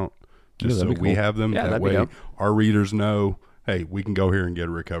hosting account, just Yeah, so that'd be we cool. have them. Yeah, that that'd be way, dope. our readers know, hey, we can go here and get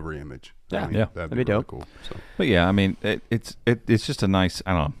a recovery image. Yeah. Yeah. that'd That'd be be really dope. cool. So. But yeah, I mean, it's just a nice.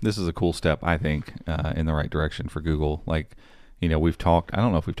 I don't know. This is a cool step, I think, in the right direction for Google. Like, we've talked. I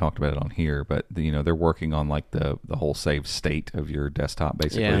don't know if we've talked about it on here, but they're working on like the whole save state of your desktop,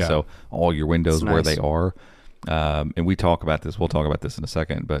 basically. Yeah. So all your windows It's where nice. they are. And we talk about this. We'll talk about this in a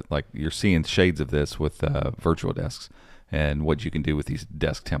second. But like you're seeing shades of this with virtual desks and what you can do with these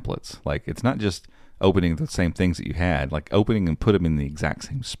desk templates. Like it's not just opening the same things that you had, like opening and put them in the exact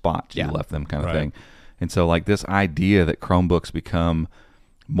same spot you Yeah. left them, kind of Right. thing. And so like this idea that Chromebooks become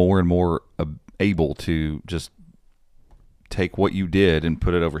more and more able to just take what you did and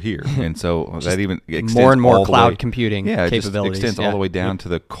put it over here. And so that even extends More and more all the cloud way- computing yeah, it just capabilities. extends yeah. all the way down to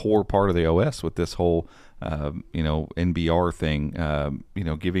the core part of the OS with this whole, NBR thing,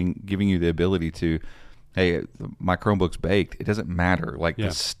 giving you the ability to, hey, my Chromebook's baked. It doesn't matter. Like Yeah.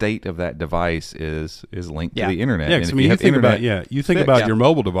 the state of that device is linked Yeah. to the internet. Yeah, And 'cause, if I mean, you have think about internet you think fixed- about Yeah. your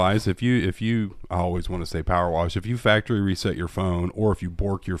mobile device. If you, I always want to say power wash. If you factory reset your phone, or if you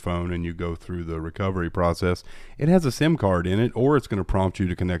bork your phone and you go through the recovery process, it has a SIM card in it, or it's going to prompt you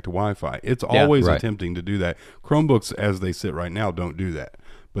to connect to Wi-Fi. It's always right. attempting to do that. Chromebooks, as they sit right now, don't do that.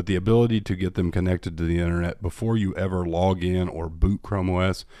 But the ability to get them connected to the internet before you ever log in or boot Chrome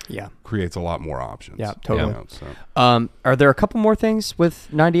OS Yeah. creates a lot more options. Yeah, totally. So. Are there a couple more things with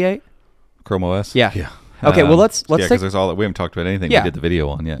 98? Chrome OS. Yeah. Yeah. Okay, well, let's because take there's all that we haven't talked about anything Yeah. we did the video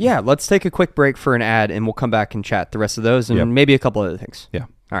on yet. Yeah, let's take a quick break for an ad, and we'll come back and chat the rest of those, and Yep. maybe a couple other things. Yeah.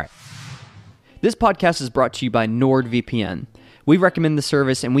 All right. This podcast is brought to you by NordVPN. We recommend the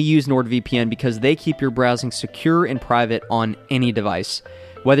service, and we use NordVPN because they keep your browsing secure and private on any device.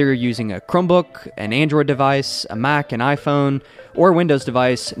 Whether you're using a Chromebook, an Android device, a Mac, an iPhone, or a Windows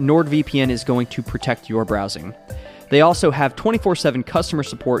device, NordVPN is going to protect your browsing. They also have 24/7 customer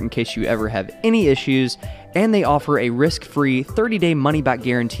support in case you ever have any issues, and they offer a risk-free 30-day money-back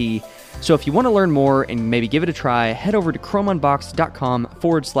guarantee. So if you want to learn more and maybe give it a try, head over to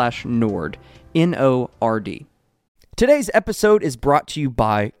chromeunboxed.com/Nord, Nord. Today's episode is brought to you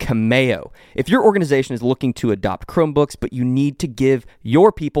by Cameo. If your organization is looking to adopt Chromebooks, but you need to give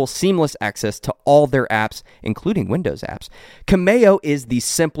your people seamless access to all their apps, including Windows apps, Cameo is the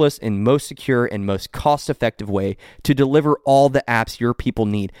simplest and most secure and most cost-effective way to deliver all the apps your people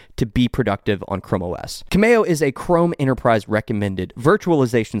need to be productive on Chrome OS. Cameo is a Chrome Enterprise recommended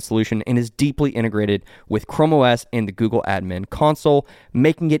virtualization solution and is deeply integrated with Chrome OS and the Google Admin Console,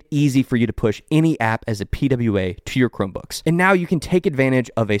 making it easy for you to push any app as a PWA to your Chromebooks. And now you can take advantage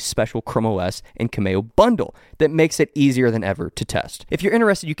of a special Chrome OS and Cameo bundle that makes it easier than ever to test. If you're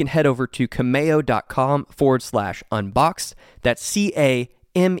interested, you can head over to cameo.com/unboxed. That's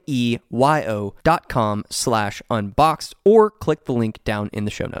cameo.com/unboxed, or click the link down in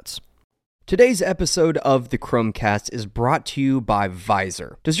the show notes. Today's episode of the Chromecast is brought to you by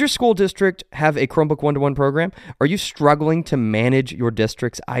Visor. Does your school district have a Chromebook one-to-one program? Are you struggling to manage your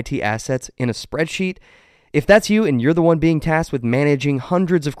district's IT assets in a spreadsheet? If that's you and you're the one being tasked with managing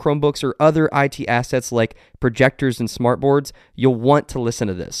hundreds of Chromebooks or other IT assets like projectors and smartboards, you'll want to listen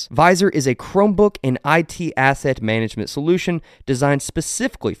to this. Visor is a Chromebook and IT asset management solution designed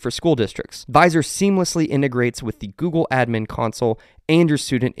specifically for school districts. Visor seamlessly integrates with the Google Admin Console and your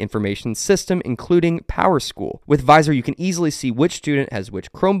student information system, including PowerSchool. With Visor, you can easily see which student has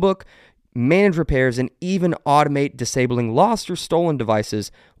which Chromebook, manage repairs, and even automate disabling lost or stolen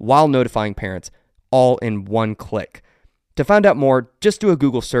devices while notifying parents, all in one click. To find out more, just do a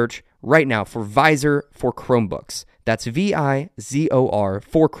Google search right now for Visor for Chromebooks. That's VIZOR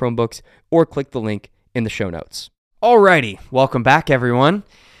for Chromebooks, or click the link in the show notes. Alrighty, welcome back, everyone.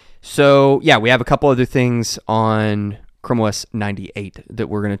 So yeah, we have a couple other things on Chrome OS 98 that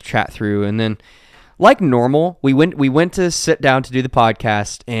we're going to chat through, and then, like normal, we went to sit down to do the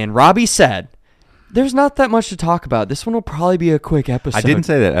podcast, and Robbie said, "There's not that much to talk about. This one will probably be a quick episode." I didn't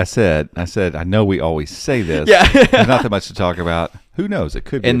say that. I said, I know we always say this. Yeah. There's not that much to talk about. Who knows? It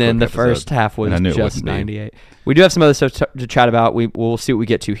could be. And a then the quick episode. first half was And I knew it just wouldn't be. 98. We do have some other stuff to chat about. We'll see what we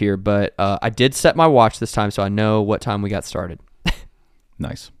get to here, but I did set my watch this time, so I know what time we got started.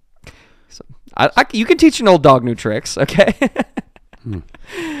 Nice. So you can teach an old dog new tricks, okay?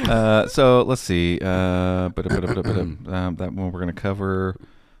 So let's see. That one we're going to cover.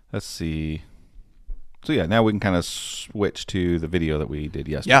 Let's see. So yeah, now we can kind of switch to the video that we did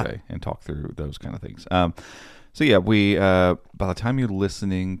yesterday and talk through those kind of things. So yeah, we by the time you're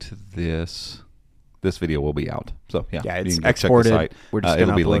listening to this video will be out. So yeah, it's you can go exported. Check the site. We're just it'll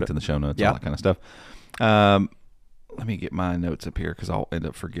gonna be upload linked it. in the show notes, Yeah. all that kind of stuff. Let me get my notes up here because I'll end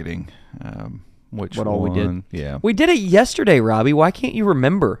up forgetting which What all we one. did. Yeah, We did it yesterday, Robbie. Why can't you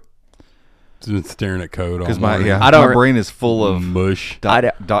remember? It's been staring at code all because morning. my brain is full of mush.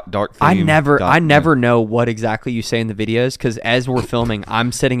 dark I theme. never know what exactly you say in the videos, because as we're filming,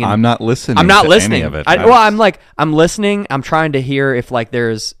 I'm sitting in. I'm not listening. I'm not to listening. any of it. I'm listening. I'm trying to hear if like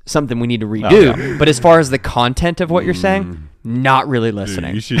there's something we need to redo. yeah. But as far as the content of what you're saying, not really Dude,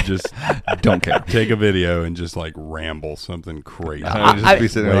 listening. you should just Don't care. take a video and just like ramble something crazy. I would just be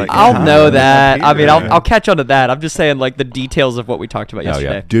sitting there like, I'll know "Ah, that. I mean, Peter." I'll catch on to that. I'm just saying like the details of what we talked about Oh, yeah.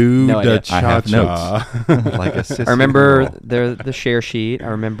 yesterday. Do No the idea. I have cha-cha. notes. Like a sister I remember girl. the share sheet. I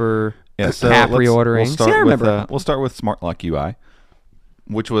remember Yeah, so app let's- reordering. We'll start See, I with remember. we'll start with Smart Lock UI,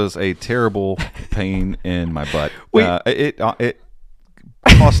 which was a terrible pain in my butt. We- It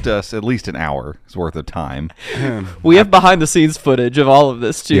cost us at least an hour's worth of time. We have behind the scenes footage of all of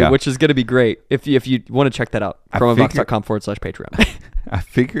this too, Yeah. which is going to be great if you want to check that out. I Chromeunbox.com/Patreon. I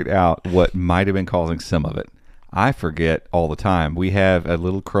figured out what might have been causing some of it. I forget all the time. We have a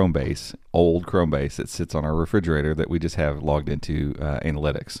little Chrome base, old Chrome base that sits on our refrigerator that we just have logged into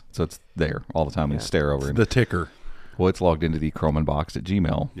analytics. So it's there all the time. We stare over it. The ticker. Well, it's logged into the Chromeunbox at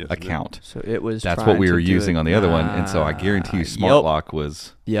Gmail Yes, it account. So it was. That's trying what we to were do using it. on the other one, and so I guarantee you, Smart Yep. Lock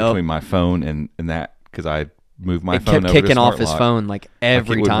was Yep. between my phone and that because I moved my It phone kept over to kicking off Smart his Lock. phone like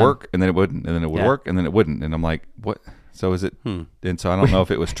every Like it would time. work, and then it wouldn't, and then it would Yeah. work, and then it wouldn't, and I'm like, what? So is it? And so I don't know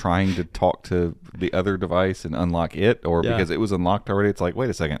if it was trying to talk to the other device and unlock it, or Yeah. because it was unlocked already. It's like, wait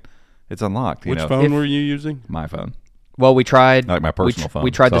a second, it's unlocked. Which know? phone were you using? My phone. Well, we tried. Like my personal phone,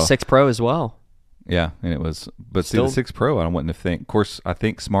 We tried the so- 6 Pro as well. Yeah, and it was, but see, Still- the 6 Pro, I wouldn't have think. Of course, I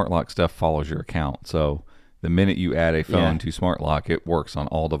think Smart Lock stuff follows your account. So the minute you add a phone Yeah. to Smart Lock, it works on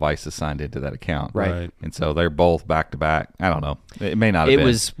all devices signed into that account. Right. And so they're both back to back. I don't know. It may not have It been.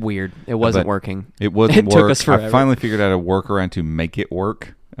 was weird. It wasn't But working. It wasn't It took work. us forever. I finally figured out a workaround to make it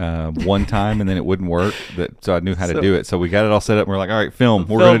work one time, and then it wouldn't work. So I knew how to So- do it. So we got it all set up, and we're like, all right, film.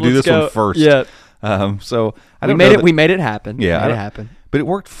 We're Phil, going to do let's this go. one first. Yeah. So I We don't made know it. that- We made it happen. Yeah, We I made it don't- happen. But it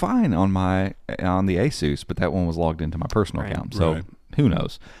worked fine on the Asus, but that one was logged into my personal Right. account. So Right. who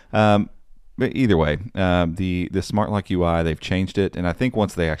knows? But either way, the Smart Lock UI, they've changed it, and I think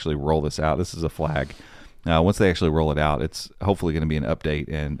once they actually roll this out, this is a flag. Once they actually roll it out, it's hopefully going to be an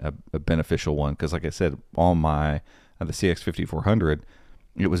update and a beneficial one. Because, like I said, on my the CX5400,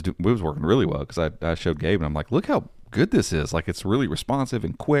 it was working really well. Because I showed Gabe, and I'm like, look how good this is. Like, it's really responsive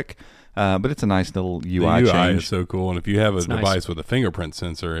and quick, but it's a nice little The UI UI change. is so cool, and if you have a nice. device with a fingerprint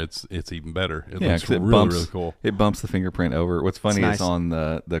sensor, it's even better. It Yeah, looks 'cause really cool. It bumps the fingerprint over. What's funny nice. is on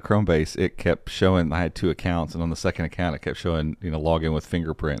the Chromebase, it kept showing. I had 2 accounts, and on the second account, it kept showing log in with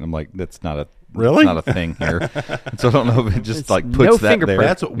fingerprint. And I'm like, that's not a Really? not a thing here. And so I don't know if it just It's like no puts that fingerprint. there.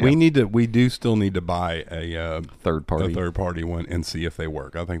 That's what we need to. We do still need to buy a third party. third party one and see if they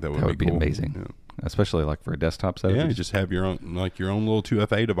work. I think that would That would be cool. amazing, especially like for a desktop setup. Yeah, You you just have your own little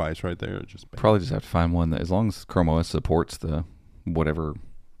 2FA device right there. Just probably just have to find one that, as long as Chrome OS supports the whatever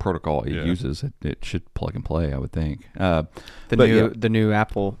protocol it uses, it should plug and play, I would think. The new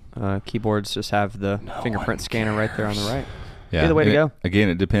Apple keyboards just have the fingerprint scanner right there on the right. Yeah, Be the way to and go. Again,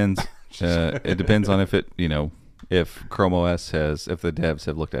 it depends. It depends on if if Chrome OS if the devs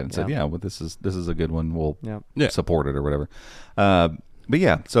have looked at it and said, Yeah. well, this is a good one. We'll Yeah. support it or whatever. But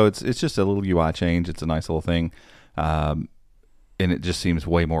yeah, so it's just a little UI change. It's a nice little thing. And it just seems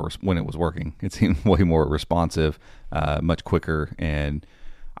way more, when it was working, it seemed way more responsive, much quicker. And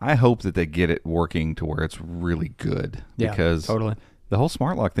I hope that they get it working to where it's really good. Yeah, because totally. the whole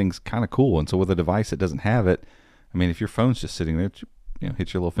smart lock thing's kind of cool. And so with a device that doesn't have it, I mean, if your phone's just sitting there,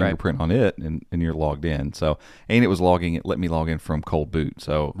 hit your little fingerprint on it and you're logged in. So, and it let me log in from cold boot.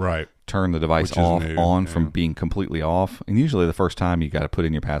 So right. turn the device Which is off, new, on yeah. from being completely off. And usually the first time you got to put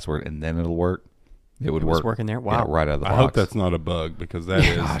in your password and then it'll work. It would was work. working there? Yeah, Wow. right out of the I box. hope that's not a bug because that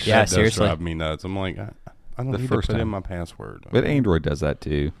is Gosh. Yeah, that does seriously. drive me nuts. I'm like, I don't The need first to put in time. my password. But Android does that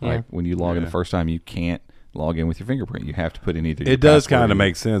too. Yeah. Like when you log in the Yeah. first time, you can't log in with your fingerprint. You have to put in either your It does password kind or of your-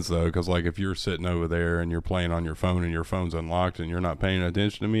 make sense though, because like if you're sitting over there and you're playing on your phone and your phone's unlocked and you're not paying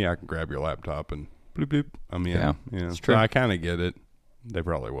attention to me, I can grab your laptop and bloop bloop. I mean, Yeah. it's true. So I kind of get it. They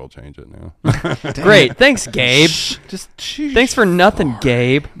probably will change it now. Great. Thanks, Gabe. Just Thanks for nothing,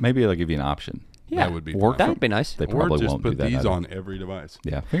 Gabe. maybe they'll give you an option. Yeah, That would be Work fine. that would be nice. They Or probably just won't put do that. these either. on every device.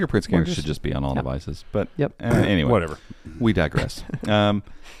 Yeah, fingerprint scanners just- should just be on all yeah. devices. But Yep. Anyway, Whatever. we digress.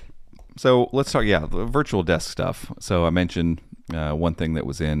 So let's talk. Yeah, the virtual desk stuff. So I mentioned one thing that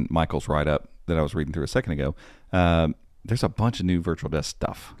was in Michael's write-up that I was reading through a second ago. There's a bunch of new virtual desk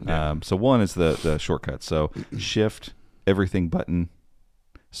stuff. Yeah. So one is the shortcuts. So Shift, everything button,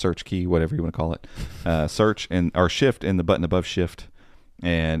 search key, whatever you want to call it, search or Shift and the button above Shift,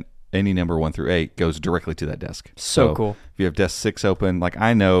 and any number 1 through 8 goes directly to that desk. So cool. If you have desk 6 open, like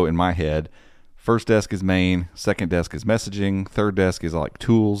I know in my head, first desk is main, second desk is messaging, third desk is like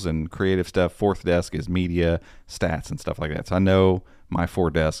tools and creative stuff, fourth desk is media, stats and stuff like that. So I know my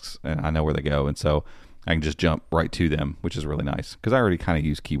 4 desks and I know where they go, and so I can just jump right to them, which is really nice because I already kind of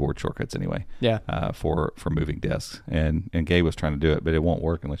use keyboard shortcuts anyway. Yeah. For moving desks, and Gabe was trying to do it, but it won't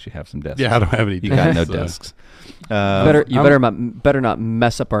work unless you have some desks. Yeah, I don't have any. You got no so- desks. Better not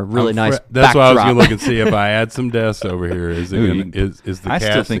mess up our really I'm nice. That's why I was backdrop. going to look and see if I add some desks over here. Is it Ooh, gonna, is the I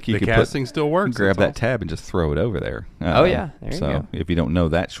cast, still think you the could casting still works? Grab That's that tab and just throw it over there. Oh, yeah. There you so go. if you don't know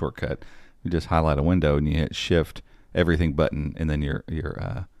that shortcut, you just highlight a window and you hit Shift, everything button, and then your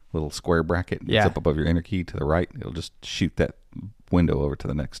little square bracket that's Yeah. up above your enter key to the right. It'll just shoot that window over to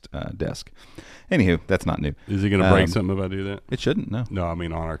the next desk. Anywho, that's not new. Is it going to break something if I do that? It shouldn't. No, No, I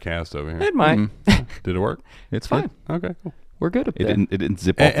mean on our cast over here. It might. Did it work? it's Fine. fine. Okay, cool. We're good up It there. didn't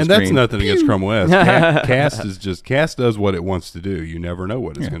zip off And the that's screen. nothing against Chrome OS. Cast does what it wants to do. You never know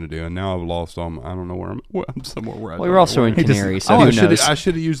what it's going to do. And now I've lost all. I don't know where I'm somewhere where I. Well, don't we're know also where in I am. Canary, so Oh, who I should knows?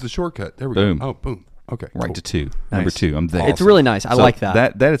 have used the shortcut. There we Boom. go. Oh, boom. Okay, Right cool. to 2. Nice. Number 2. I'm there. It's really nice. I So like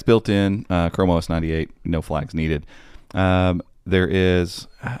that. That is built in Chrome OS 98. No flags needed. There is,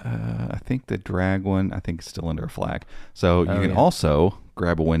 I think the drag one, I think is still under a flag. So you can also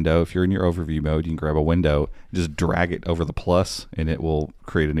grab a window. If you're in your overview mode, you can grab a window, just drag it over the plus, and it will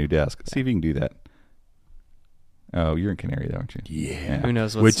create a new desk. See if you can do that. Oh, you're in Canary, though, aren't you? Yeah. Who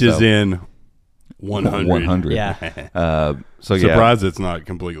knows? What's Which is in 100. 100. Yeah. So yeah. Surprised it's not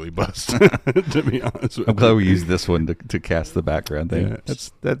completely busted, to be honest with I'm glad you. we used this one to cast the background thing. Yeah.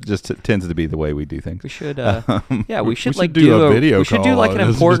 That just tends to be the way we do things. We should. We should should like do a video We should do call like on an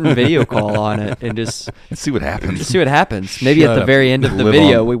this. important video call on it and just Let's see what happens. see what happens. Maybe at Shut the up. very end of the Live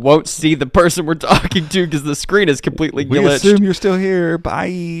video, on. we won't see the person we're talking to because the screen is completely We glitched. assume you're still here.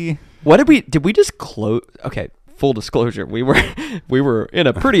 Bye. What did we just close? Okay, full disclosure, we were in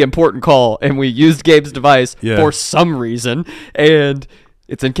a pretty important call and we used Gabe's device Yeah. for some reason, and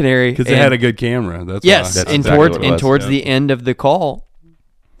it's in Canary Because it had a good camera. That's yes, why. That's and exactly towards what it was, towards yeah. the end of the call,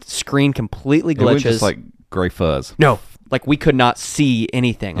 screen completely It went glitches. just like gray fuzz. No, like we could not see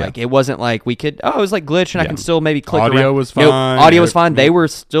anything. Yeah. Like it wasn't like we could. Oh, it was like glitch, and I Yeah. can still maybe click. Audio around. was Nope, fine. audio was fine. They were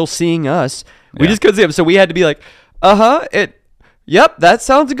still seeing us. We Yeah. just couldn't see them, so we had to be like, yep, that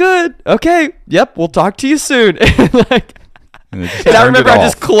sounds good. Okay, yep, we'll talk to you soon. Like, And, and I remember I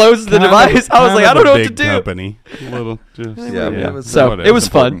just closed the device. I was like, I don't know what to do. Company. Little, just, Yeah. So it was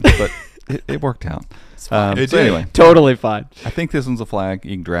fun. But it worked out. It So did. anyway, Totally fine. I think this one's a flag.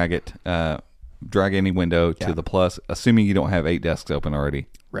 You can drag it, drag any window to the plus, assuming you don't have 8 desks open already.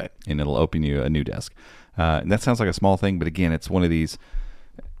 Right. And it'll open you a new desk. And that sounds like a small thing, but again, it's one of these.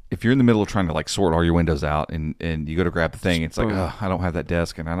 If you're in the middle of trying to like sort all your windows out and you go to grab the thing, it's like, oh, I don't have that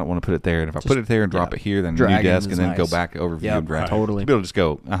desk and I don't want to put it there. And if I put it there and drop it here, then a new dragging desk is and then go nice. back overview Yep, and drag. totally. To be able to just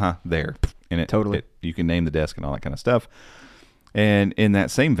go, there. And Totally. you can name the desk and all that kind of stuff. And in that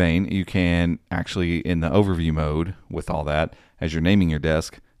same vein, you can actually, in the overview mode with all that, as you're naming your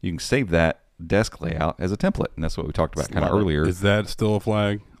desk, you can save that desk layout as a template. And that's what we talked about kind of earlier. Is that still a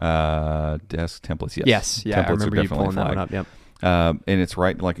flag? Desk templates, yes. Yes. Yeah, I Templates are remember you definitely pulling a that one flag. up. Yep. And it's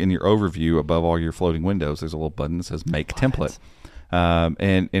right like in your overview above all your floating windows, there's a little button that says Make Template.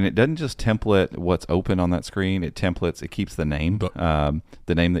 And it doesn't just template what's open on that screen. It templates. It keeps the name, the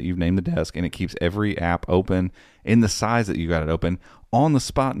name that you've named the desk, and it keeps every app open in the size that you got it open on the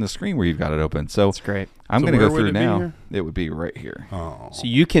spot in the screen where you've got it open. So That's great. I'm So going to where go would through it be now. here? It would be right here Oh. So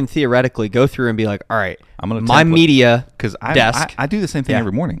you can theoretically go through and be like, all right, I'm gonna my template. media because desk. I do the same thing Yeah.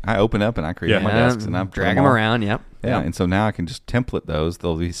 every morning. I open up and I create Yeah. my desks and I drag them around. Yep. Yeah, Yep. and so now I can just template those.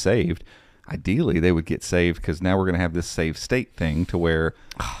 They'll be saved. Ideally, they would get saved because now we're going to have this save state thing to where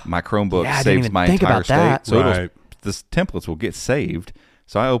my Chromebook Yeah, I didn't saves even my think entire about that. state. So Right. this templates will get saved.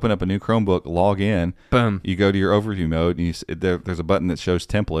 So I open up a new Chromebook, log in. Boom. You go to your overview mode, and there's a button that shows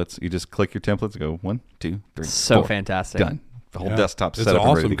templates. You just click your templates and go 1, 2, 3, So 4. fantastic. Done. The whole Yeah. desktop's It's set up and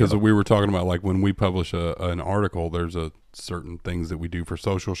awesome ready to because go. we were talking about like when we publish an article, there's a certain things that we do for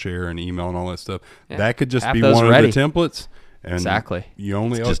social share and email and all that stuff. Yeah. That could just Have be those one ready. of the templates. And Exactly. You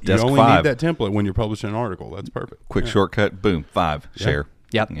only It's just you desk only 5. need that template when you're publishing an article. That's perfect. Quick shortcut, boom, 5, share.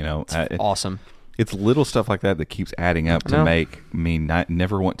 Yep. You know, Awesome. it's little stuff like that that keeps adding up to No. make me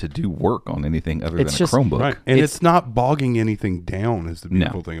never want to do work on anything other It's than just- a Chromebook. Right. And It's- it's not bogging anything down is the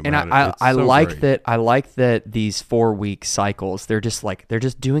beautiful thing And about it. I It's I so like great. that. I like that these 4-week cycles. They're just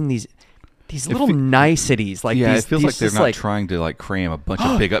doing these little niceties. Like Yeah, these, it feels these like they're just not trying to like cram a bunch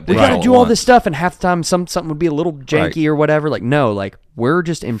of big updates. we got to all do at all once. this stuff, and half the time something would be a little janky Right. or whatever. Like no, like we're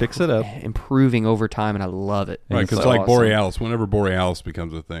just Fix it up. improving over time, and I love it. Right, It's because so like awesome. Borealis, whenever Borealis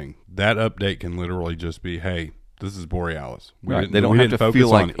becomes a thing, that update can literally just be, hey, this is Borealis. Right. They don't have to feel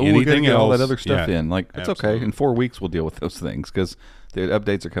like, oh, we got to get all that other stuff Yeah, in. Like, it's okay. absolutely. In 4 weeks, we'll deal with those things because the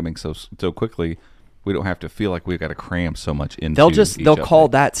updates are coming so quickly. We don't have to feel like we've got to cram so much into They'll each call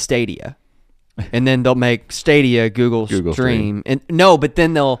update. that Stadia, and then they'll make Stadia Google Google Stream. And no, but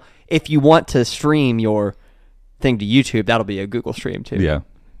then if you want to stream your thing to YouTube, that'll be a Google Stream too. Yeah.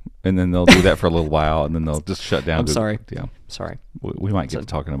 And then they'll do that for a little while, and then they'll just shut down. I'm Google. sorry. Yeah. Sorry, We might get to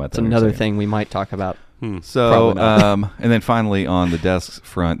talking about that. it's in a another second. thing we might talk about. So, Probably not. and then finally on the desk's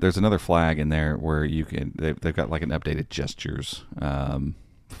front, there's another flag in there where you can. They've got like an updated gestures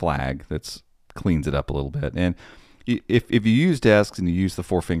flag that's cleans it up a little bit. And if you use desks and you use the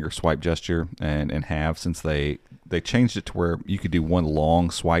 4-finger swipe gesture and have since they changed it to where you could do one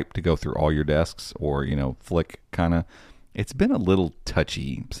long swipe to go through all your desks or flick kind of. It's been a little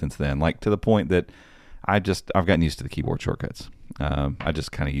touchy since then, like to the point that I've gotten used to the keyboard shortcuts. I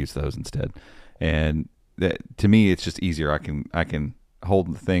just kind of use those instead. And that, to me, it's just easier. I can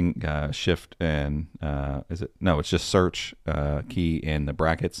hold the thing, shift, and it's just search key and the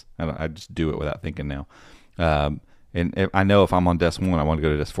brackets. I just do it without thinking now. And I know if I'm on desk 1, I want to go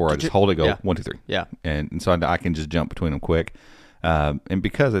to desk 4. I just hold it, go Yeah. 1, 2, 3. Yeah. And so I can just jump between them quick. And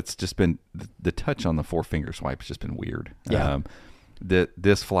because it's just been the touch on the 4-finger swipe has just been weird. Yeah.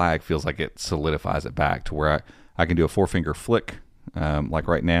 This flag feels like it solidifies it back to where I can do a 4-finger flick, like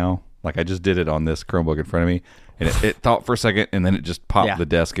right now. Like I just did it on this Chromebook in front of me, and it thought for a second, and then it just popped Yeah. the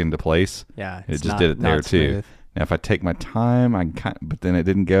desk into place. Yeah, it it's just not- did it there not too. smooth. Now if I take my time, I can but then it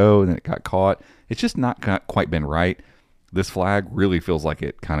didn't go, and then it got caught. It's just not quite been right. This flag really feels like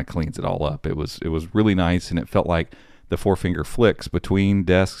it kind of cleans it all up. It was really nice, and it felt like the 4-finger flicks between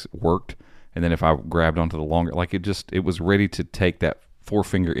desks worked. And then if I grabbed onto the longer, like it was ready to take that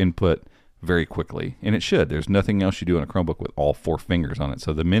 4-finger input very quickly. And it should. There's nothing else you do on a Chromebook with all 4 fingers on it.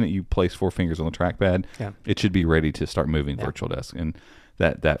 So the minute you place 4 fingers on the trackpad, it should be ready to start moving Virtual Desk. And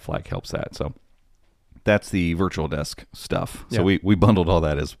that flag helps that. So that's the Virtual Desk stuff. So we bundled all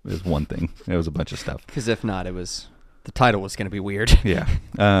that as one thing. It was a bunch of stuff. Because if not, the title was going to be weird. Yeah.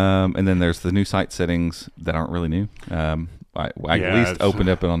 And then there's the new site settings that aren't really new. I at least opened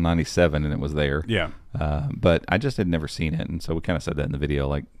up it on 97 and it was there. Yeah. But I just had never seen it. And so we kind of said that in the video,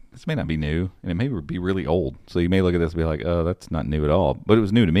 like, this may not be new, and it may be really old. So you may look at this and be like, oh, that's not new at all. But it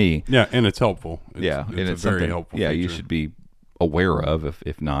was new to me. Yeah, and it's helpful. And it's a very helpful Yeah, feature. you should be aware of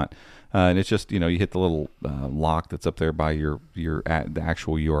if not. And it's just, you hit the little lock that's up there by the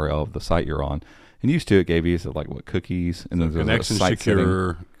actual URL of the site you're on. And used to, it gave you cookies and then connection site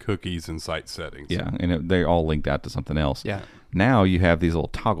secure, cookies, and site settings. Yeah, and they're all linked out to something else. Yeah. Now you have these little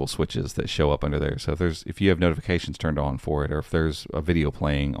toggle switches that show up under there. So if you have notifications turned on for it, or if there's a video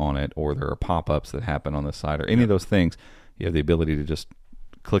playing on it, or there are pop-ups that happen on the site, or any of those things, you have the ability to just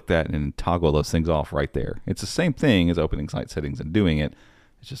click that and toggle those things off right there. It's the same thing as opening site settings and doing it.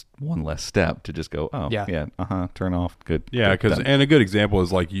 It's just one less step to just go, turn off. Good. Yeah, good, done. and a good example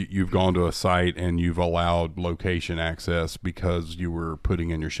is like you've gone to a site and you've allowed location access because you were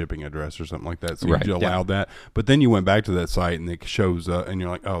putting in your shipping address or something like that. So Right. you allowed that, but then you went back to that site and it shows up, and you're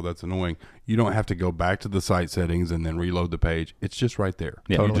like, oh, that's annoying. You don't have to go back to the site settings and then reload the page. It's just right there.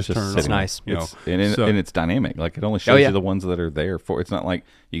 Yeah, you just turn it It's on. nice. You know? And it's dynamic. Like it only shows yeah. you the ones that are there for. It's not like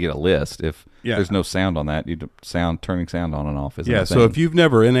you get a list. If there's no sound on that, turning sound on and off is Yeah, so if you've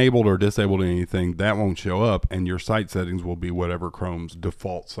never enabled or disabled anything, that won't show up, and your site settings will be whatever Chrome's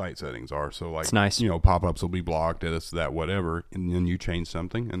default site settings are. So like, It's nice. Pop-ups will be blocked, this, that, whatever, and then you change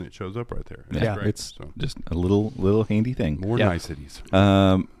something, and it shows up right there. yeah, great. it's So, just a little handy thing. more Yeah. niceties.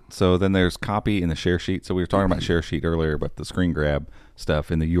 So then there's copy in the share sheet. So we were talking about share sheet earlier, but the screen grab stuff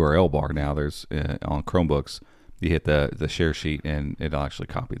in the URL bar now. There's on Chromebooks, you hit the share sheet and it'll actually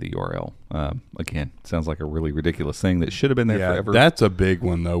copy the URL. Again, sounds like a really ridiculous thing that should have been there forever. That's a big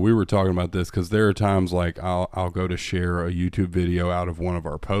one though. We were talking about this because there are times like I'll go to share a YouTube video out of one of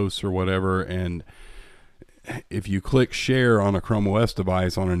our posts or whatever, and if you click share on a Chrome OS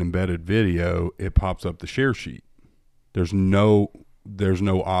device on an embedded video, it pops up the share sheet. There's no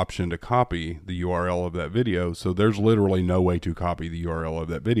option to copy the URL of that video, so there's literally no way to copy the URL of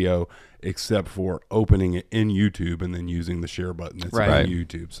that video except for opening it in YouTube and then using the share button that's Right. in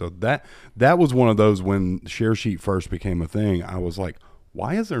YouTube. So that was one of those when ShareSheet first became a thing. I was like,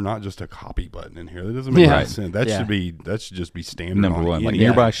 why is there not just a copy button in here? That doesn't make any sense. That should just be standard. Number on one. Like any-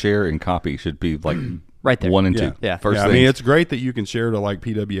 nearby share and copy should be like Right there. 1 and Yeah. 2. Yeah. First yeah, I thing. mean, it's great that you can share to like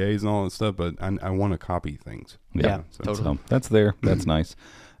PWAs and all that stuff, but I want to copy things. Yeah, so- totally. So that's there. That's nice.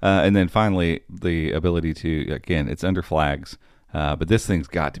 And then finally, the ability to, again, it's under flags, but this thing's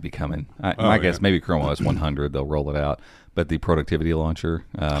got to be coming. My guess, maybe Chrome OS 100, they'll roll it out. But the productivity launcher,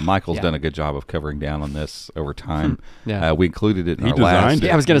 Michael's done a good job of covering down on this over time. Yeah. We included it in He our last. designed it.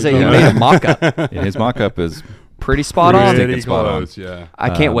 Yeah, I was going to say, he made a mock-up. And his mock-up is Pretty spot on. Pretty Pretty spot on. close, yeah. I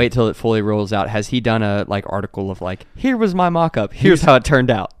can't wait till it fully rolls out. Has he done a article of here was my mock-up, here's how it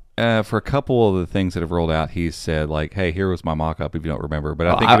turned out? for a couple of the things that have rolled out, he's said hey, here was my mock-up. If you don't remember, but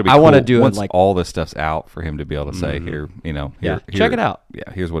I think it'll be I cool wanna do it, once all this stuff's out for him to be able to say here, check it out.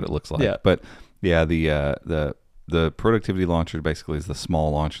 Yeah, here's what it looks like. Yeah. But yeah, the productivity launcher basically is the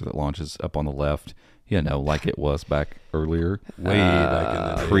small launcher that launches up on the left. Like it was back earlier, Way back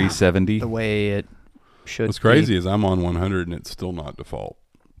in the day. pre-70. The way it should. What's crazy is I'm on 100 and it's still not default.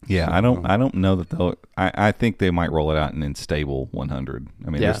 Yeah, I don't know that they'll. I think they might roll it out in stable 100. I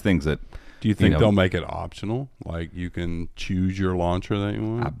mean, Yeah. there's things that. Do you think they'll make it optional? Like you can choose your launcher that you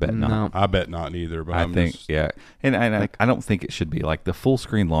want? I bet not. No. I bet not either. But I I'm think just, and I don't think it should be like the full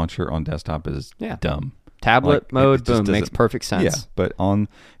screen launcher on desktop is Yeah. dumb. Tablet Like, mode, it just boom, makes doesn't- perfect sense. Yeah, but and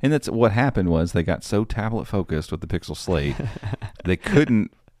that's what happened was they got so tablet focused with the Pixel Slate, they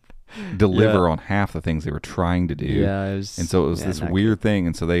couldn't deliver on half the things they were trying to do. Yeah, it was, And so it was this not weird thing.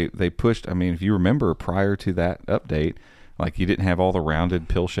 And so they pushed. I mean, if you remember prior to that update, you didn't have all the rounded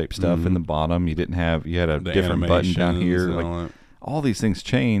pill-shaped stuff in the bottom. You didn't have. You had a the different button down animations here. and all that. All these things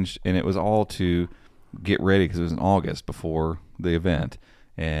changed, and it was all to get ready because it was in August before the event,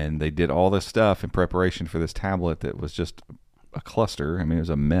 and they did all this stuff in preparation for this tablet that was just a cluster. I mean, it was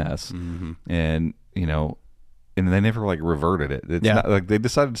a mess, and and they never reverted it. It's not they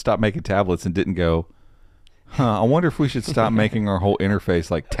decided to stop making tablets and didn't go. I wonder if we should stop making our whole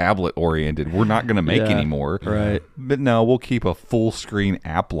interface tablet oriented. We're not going to make anymore, right. But no, we'll keep a full screen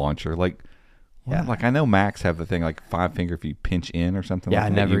app launcher. I know Macs have the thing 5 finger if you pinch in or something. Yeah,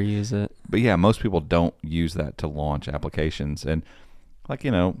 like I that. never use it. But yeah, most people don't use that to launch applications. And I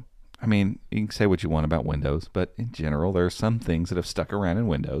mean, you can say what you want about Windows, but in general, there are some things that have stuck around in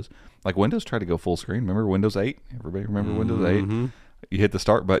Windows. Like Windows tried to go full screen. Remember Windows 8? Everybody remember Windows 8? you hit the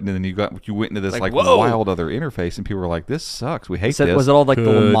start button, and then you went into this Like, like whoa. wild other interface, and people were like, "This sucks. We hate So this." was it all like the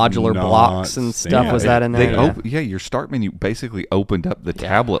little Could modular not blocks and stuff? stand Was it. that in there? They your start menu basically opened up the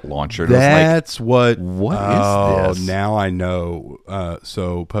tablet launcher. And it was That's what is this? Now I know.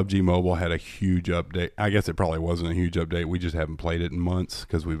 So PUBG Mobile had a huge update. I guess it probably wasn't a huge update. We just haven't played it in months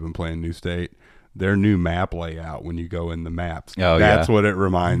because we've been playing New State. Their new map layout when you go in the maps. Oh, that's yeah. what it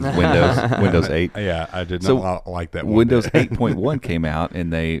reminds me. Windows 8. Yeah, I did So, not like that one. Windows bit. 8.1 came out,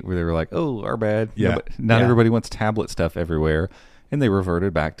 and they were like, "Oh, our bad." Yeah. Not Yeah. everybody wants tablet stuff everywhere, and they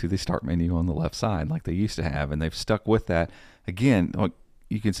reverted back to the start menu on the left side like they used to have, and they've stuck with that. Again, like,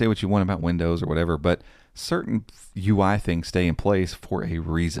 you can say what you want about Windows or whatever, but certain UI things stay in place for a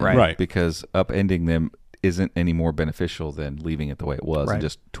reason, Right. Because upending them isn't any more beneficial than leaving it the way it was Right. and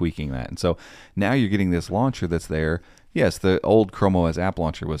just tweaking that. And so now you're getting this launcher that's there. Yes, the old Chrome OS app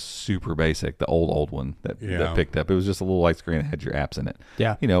launcher was super basic, the old one that picked up. It was just a little light screen that had your apps in it.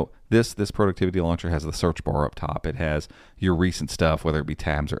 Yeah. You know, this productivity launcher has the search bar up top. It has your recent stuff, whether it be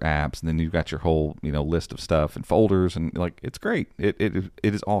tabs or apps, and then you've got your whole, list of stuff and folders, and like it's great. It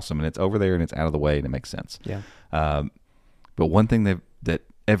is awesome, and it's over there and it's out of the way, and it makes sense. Yeah. But one thing that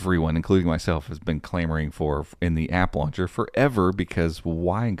everyone, including myself, has been clamoring for in the app launcher forever, because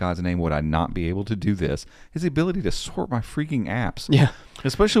why in God's name would I not be able to do this, is the ability to sort my freaking apps. Yeah.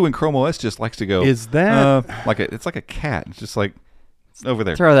 Especially when Chrome OS just likes to go, Is that- it's like a cat. It's just like over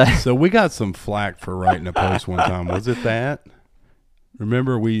there. Throw that. So we got some flack for writing a post one time. Was it that?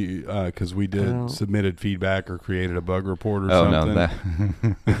 Remember because we submitted feedback or created a bug report or Oh, something?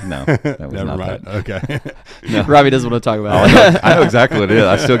 no, that was Never not mind. that. Okay. Robbie doesn't want to talk about Oh, it. I know exactly what it is.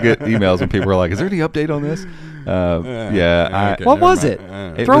 I still get emails when people are like, "Is there any update on this?" Okay, What never was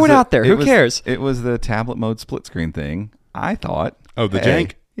mind. it? Throw was it out there. Who was- cares? It was the tablet mode split screen thing. I thought. Oh, the hey,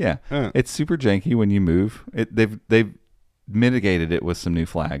 jank? Yeah, Huh. it's super janky when you move. They've mitigated it with some new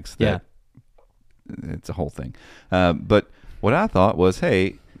flags. Yeah. It's a whole thing. But what I thought was,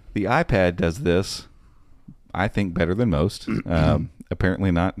 hey, the iPad does this, I think, better than most.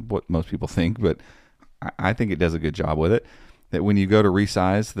 Apparently not what most people think, but I think it does a good job with it. That when you go to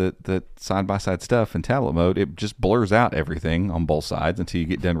resize the side-by-side stuff in tablet mode, it just blurs out everything on both sides until you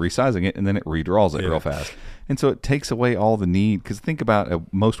get done resizing it, and then it redraws it real fast. And so it takes away all the need, because think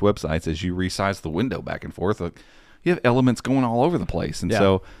about most websites, as you resize the window back and forth, like, you have elements going all over the place. And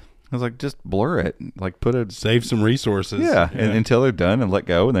so I was like, just blur it, like put a Save some resources. and until they're done and let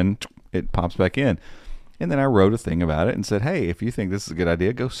go, and then it pops back in. And then I wrote a thing about it and said, hey, if you think this is a good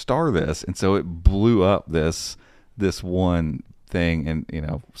idea, go star this. And so it blew up this one thing, and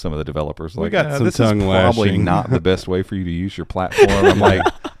some of the developers were like, got some this is tongue probably lashing. not the best way for you to use your platform. I'm like,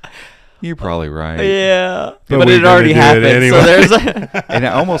 you're probably right. Yeah. But But we're it already gonna do it happened. anyway. So there's a And it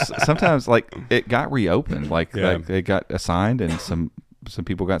almost sometimes, like, it got reopened, like Yeah. it got assigned, and some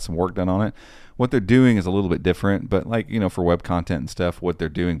people got some work done on it. What they're doing is a little bit different, but like, for web content and stuff, what they're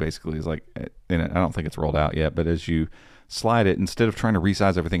doing basically is like, and I don't think it's rolled out yet, but as you slide it, instead of trying to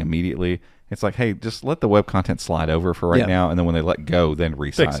resize everything immediately, it's like, hey, just let the web content slide over for right now, and then when they let go, then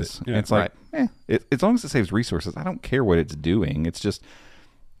resize. Fix it. And Yeah. it's like, as long as it saves resources, I don't care what it's doing. It's just,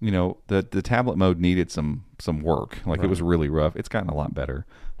 the tablet mode needed some work. Like, it was really rough. It's gotten a lot better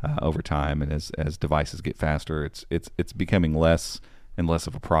over time, and as devices get faster, it's becoming less and less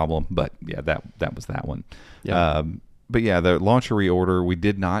of a problem. But yeah, that was that one. Yeah. But yeah, the launcher reorder, we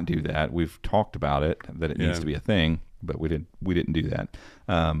did not do that. We've talked about it, that it needs to be a thing, but we didn't do that.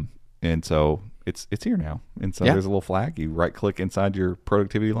 And so it's here now. And so there's a little flag. You right click inside your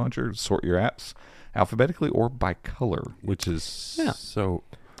productivity launcher, sort your apps alphabetically or by color. Which is so.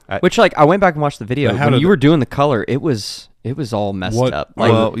 which, like, I went back and watched the video. But how When did you were doing the color, it was all messed What- up.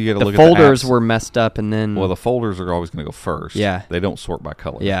 Like, Well, you gotta the look at the folders apps. were messed up, and then Well, the folders are always going to go first. Yeah. They don't sort by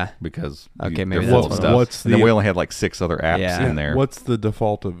color. Yeah. Because Okay, maybe they're full that's of what stuff. What's and then the- we only had like 6 other apps Yeah. in there. What's the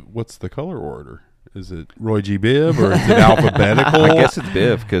default what's the color order? Is it Roy G. Biv or is it alphabetical? I guess it's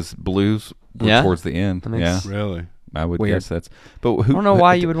Biv, because blues were Yeah? towards the end. That makes- Yeah. Really? I would Weird. guess that's. But who, I don't know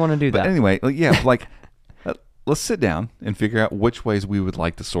why you would want to do But that. anyway, like, let's sit down and figure out which ways we would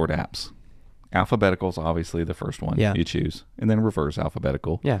like to sort apps. Alphabetical is obviously the first one Yeah. you choose, and then reverse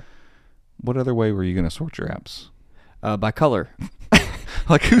alphabetical. Yeah. What other way were you going to sort your apps? By color.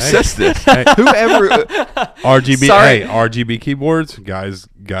 Like, who says this? Hey. Whoever. RGB. Sorry. Hey, RGB keyboards. Guys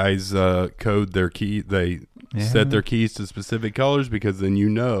code their key. They set their keys to specific colors because then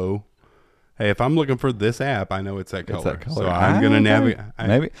hey, if I'm looking for this app, I know it's that color. It's that color. So I'm going to navigate.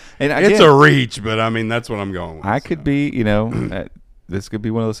 Maybe. And It's again, a reach, but I mean, that's what I'm going with. I could be, this could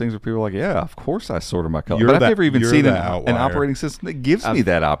be one of those things where people are like, yeah, of course I sort them by color. You're But I've that- never even you're seen the an outlier. operating system that gives me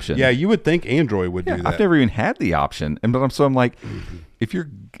that option. Yeah, you would think Android would do that. I've never even had the option, and but I'm like, if you're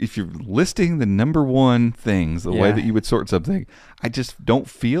listing the number one things the way Yeah. that you would sort something, I just don't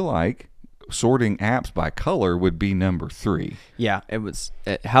feel like sorting apps by color would be number 3 Yeah, it was.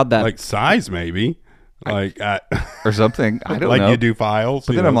 How'd that? Like size, maybe. or something. I don't like know. you do files.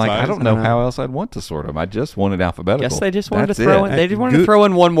 But you then I'm know, like, I size. don't know how else I'd want to sort them. I just wanted alphabetical. guess they just wanted That's to throw it. in. They just wanted to Goo- throw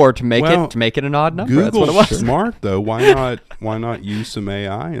in one more to make Well, it an odd number. That's Google's what it was. smart though. Why not use some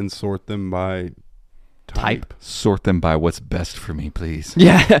AI and sort them by type? Sort them by what's best for me, please.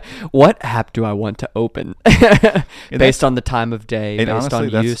 Yeah. What app do I want to open based on the time of day, And based honestly, on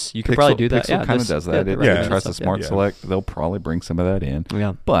that's- use? You could probably do that. Pixel Yeah, kind of just- does that. the It regular tries to stuff, smart yeah. select. They'll probably bring some of that in.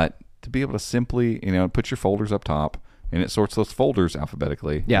 Yeah. But to be able to simply, put your folders up top, and it sorts those folders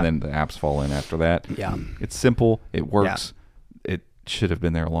alphabetically, Yeah. and then the apps fall in after that. Yeah. It's simple. It works. It should have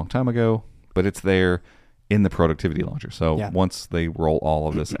been there a long time ago, but it's there in the productivity launcher. So Yeah. once they roll all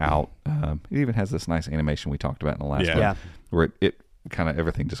of this out, it even has this nice animation we talked about in the last Yeah. one, Yeah. where it kind of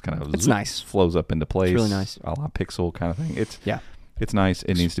everything just kind of It's nice. flows up into place. really nice. A la Pixel kind of thing. Yeah. It's nice.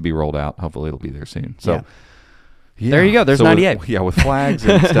 It needs to be rolled out. Hopefully, it'll be there soon. So, Yeah. There you go. There's So 98. with flags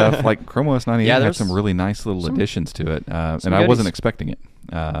and stuff like Chrome OS 98 Yeah, had there's some really nice little additions to it, and some I wasn't goodies. expecting it.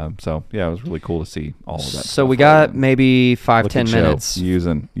 So yeah, it was really cool to see all of that. So stuff we roll got in. maybe Look at 5-10 Joe minutes.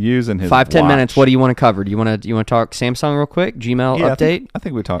 using his 5-10 minutes. watch. What do you want to cover? Do you want to talk Samsung real quick? Gmail Yeah, update. I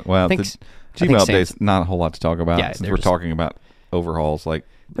think we talked. Well, I think the s- I think Gmail Sam- update's not a whole lot to talk about Yeah, since they're we're just- talking about overhauls. Like,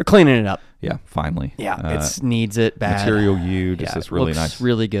 They're cleaning it up. yeah, finally. Yeah, it needs it bad. Material U, just Yeah, this it really looks nice.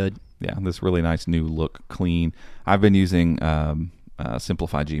 really good. Yeah, this really nice new look, clean. I've been using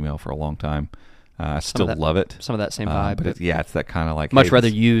Simplify Gmail for a long time. I still that- love it. Some of that same vibe. But it's that kind of like much hey, rather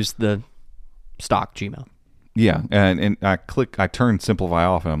this- use the stock Gmail. Yeah, and I turn Simplify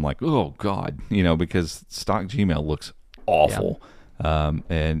off, and I'm like, oh god, because stock Gmail looks awful.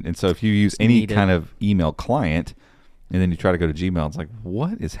 And so if you use any needed. kind of email client, and then you try to go to Gmail, it's like,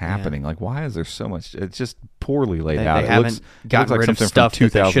 what is happening? Like, why is there so much? It's just poorly laid They, out. they It haven't looks gotten like rid of something stuff from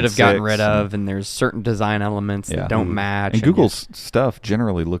that they should have gotten 2006, rid of, and there's certain design elements Yeah. that don't match. And Google's stuff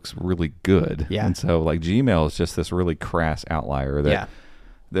generally looks really good. Yeah. And so like Gmail is just this really crass outlier that Yeah.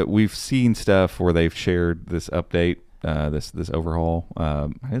 that we've seen stuff where they've shared this update, this overhaul.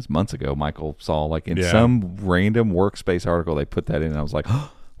 It was months ago. Michael saw like in Yeah. some random workspace article they put that in, and I was like,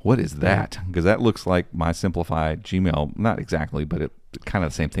 oh, what is that? Because that looks like my simplified Gmail. Not exactly, but it kind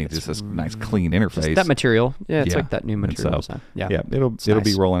of the same thing. Just this nice clean interface. Just that material. Yeah, it's Yeah. like that new And material. so, design. Yeah. it'll It's be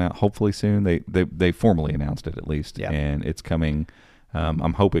nice. rolling out hopefully soon. They formally announced it at least, Yeah. and it's coming.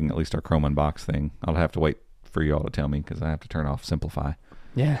 I'm hoping at least our Chrome Unbox thing. I'll have to wait for you all to tell me because I have to turn off Simplify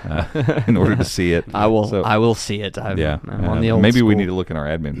Yeah. in order to see it. I will. So, I will see it. I'm on the old. maybe we school. need to look in our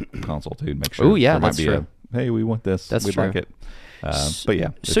admin console too to make sure. Ooh, yeah, there might that's be true. hey, we want this. That's We'd true. like it. But yeah.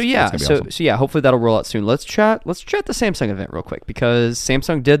 So it's yeah, gonna be so awesome. so yeah, hopefully that'll roll out soon. Let's chat the Samsung event real quick because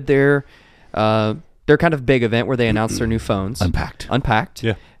Samsung did their kind of big event where they announced their new phones. Unpacked.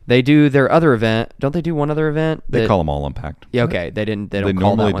 Yeah. They do their other event. Don't they do one other event? They that- call them all Unpacked. Yeah. Okay. They didn't. They They don't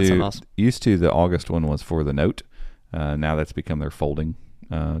call that normally one something do. else. Used to the August one was for the Note. Now that's become their folding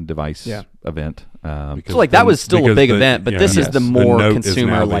device Yeah. event. So like that was still a big event, but this is the more Note is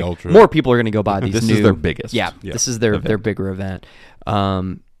consumer. now the Like Ultra. more people are going to go buy these. This new, is their biggest. Yeah, Yeah. this is their event. bigger event.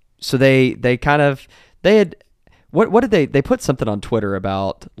 So they kind of they had what did they put something on Twitter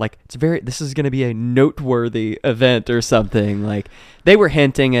about like this is going to be a noteworthy event or something. Like they were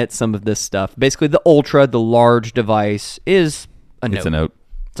hinting at some of this stuff. Basically, the Ultra, the large device, is a Note. It's a Note.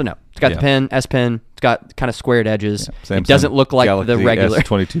 It's a Note. It's got the pen, S Pen. It's got kind of squared edges. Samsung It doesn't look like Galaxy the regular.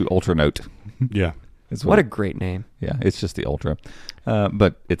 S22 Ultra Note. Yeah. Is What a great name. yeah, it's just the Ultra,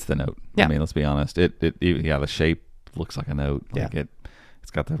 but it's the Note. Yeah. I mean, let's be honest. The shape looks like a Note. Like Yeah.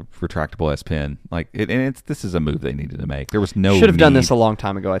 it's got the retractable S Pen. This is a move they needed to make. There was no Should have done this need. a long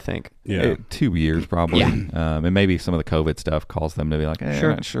time ago, I think. Yeah. 2 years probably. Yeah. And maybe some of the COVID stuff caused them to be like, Sure.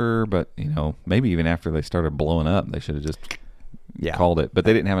 I'm not sure, but maybe even after they started blowing up, they should have just Yeah. called it. But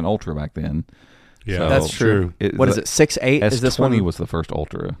they didn't have an Ultra back then. Yeah. So- That's true. What is it? 6.8 is this one? S20 was the first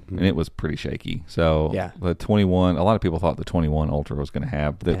Ultra, and it was pretty shaky. So Yeah. the 21, a lot of people thought the 21 Ultra was going to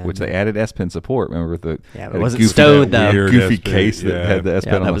have, which they added S Pen support. Remember the Yeah, but had it a wasn't goofy, stowed, though. Weird goofy S Pen, case that yeah. had the S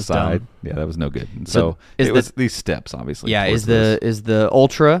Yeah, Pen that on the was dumb. side. Yeah, that was no good. And So so is it the- was these steps, obviously. Yeah, towards is the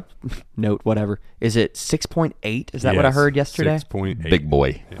Ultra Note whatever? Is it 6.8? Is that what I Yes, heard yesterday? 6.8. big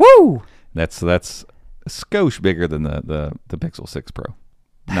boy. Woo! That's a skosh bigger than the Pixel 6 Pro.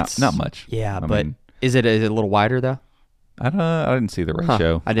 Not much. Yeah, I but mean, is it a little wider though? I didn't see the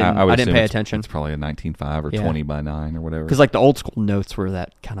ratio. I didn't would pay assume attention. It's probably a 19.5 or Yeah. 20:9 or whatever. Because like the old school notes were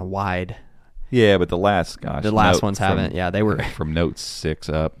that kind of wide. Yeah, but the last Note ones haven't. Yeah, they were from Note 6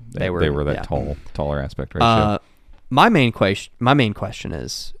 up. They were that yeah. taller aspect ratio. My main question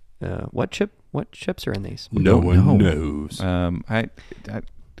is, what chips are in these? No one knows. I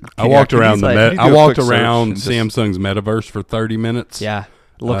walked around I walked around Samsung's metaverse for 30 minutes. Yeah,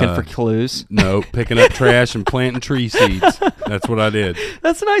 looking for clues. No, picking up trash and planting tree seeds. That's what I did.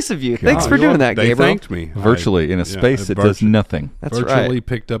 That's nice of you. Thanks for doing that, They Gabriel. thanked me. Virtually in a space that does nothing. That's virtually right.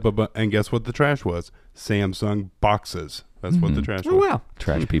 picked up and guess what the trash was? Samsung boxes. That's what the trash was. Oh wow.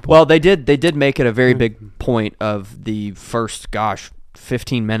 Trash people. Well, they did make it a very big point of the first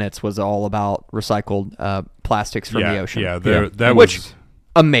 15 minutes was all about recycled plastics from the ocean. Yeah, that which was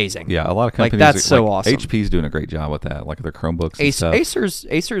amazing. yeah, a lot of companies. that's so awesome. HP's doing a great job with that, like their Chromebooks and stuff.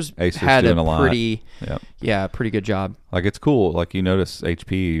 Acer's had doing a a lot. pretty Yep. pretty good job. Like it's cool. Like you notice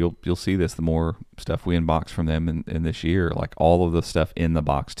HP, you'll see this the more stuff we unbox from them in this year. Like all of the stuff in the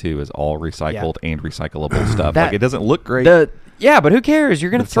box too is all recycled and recyclable stuff. Like it doesn't look great. But who cares?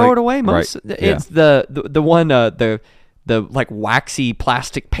 You're gonna It's throw like- it away. Most right, it's the one the like waxy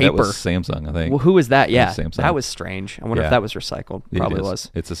plastic That paper. was Samsung, I think. Well, who was that? Yeah, was Samsung. that was strange. I wonder if Yeah. that was recycled. It Probably is.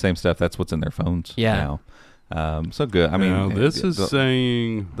 was. It's the same stuff. That's what's in their phones Yeah. now. So good. I mean, now, this is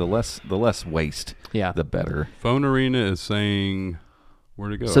saying the less waste, Yeah. the better. Phone Arena is saying where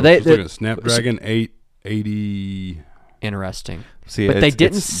to go. So I was they- just looking at Snapdragon 880 Interesting. See, But they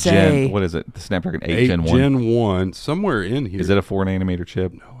didn't it's say- what is it? The Snapdragon 8 8 Gen 1. Gen 1 somewhere in here. Is it a 4-nanometer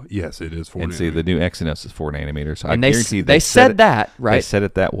chip? Yes, it is 4 And see, the new Exynos is 4 nanometers. So And I they guarantee they set said it, that right. They set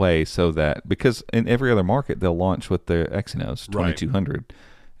it that way so that because in every other market they'll launch with the Exynos 2200,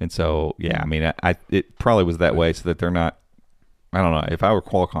 and so I mean, it probably was that way so that they're not. I don't know. If I were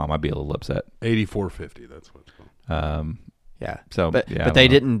Qualcomm, I'd be a little upset. 8450. That's what it's called. Yeah. So, but I but they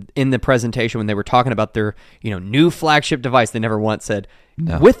don't know. didn't in the presentation when they were talking about their new flagship device. They never once said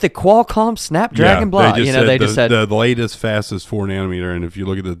No. with the Qualcomm Snapdragon blah. They just said the latest, fastest 4 nanometer. And if you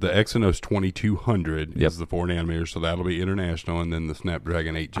look at the Exynos 2200 Yep. is the 4 nanometer, so that'll be international. And then the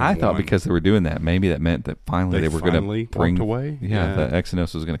Snapdragon 8 Gen I thought 1. because they were doing that, maybe that meant that finally They they were going finally to bring walked away? Yeah, Yeah. the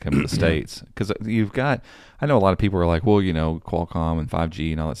Exynos was going to come to the States because you've got. I know a lot of people are like, well, Qualcomm and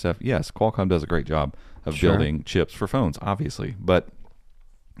 5G and all that stuff. Yes, Qualcomm does a great job of Sure. building chips for phones, obviously, but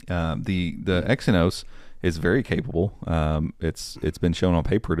the Exynos is very capable. It's been shown on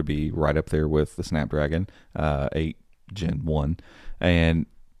paper to be right up there with the Snapdragon 8 Gen 1, and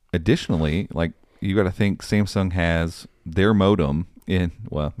additionally, like you got to think Samsung has their modem in.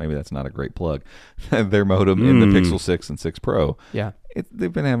 Well, maybe that's not a great plug. Their modem in the Pixel 6 and 6 Pro. yeah.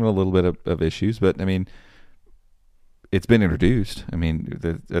 They've been having a little bit of issues, but I mean, it's been introduced. I mean,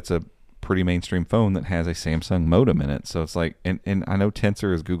 that's a pretty mainstream phone that has a Samsung modem in it. So it's like, and I know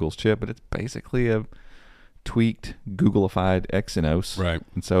Tensor is Google's chip, but it's basically a tweaked Googleified Exynos. Right.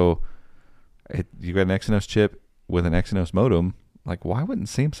 And so you got an Exynos chip with an Exynos modem. Like, why wouldn't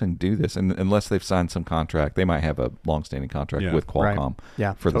Samsung do this? And unless they've signed some contract, they might have a long-standing contract Yeah. with Qualcomm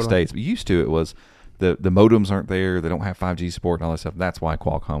Yeah, for the totally. States. But used to it was the modems aren't there. They don't have 5G support and all that stuff. That's why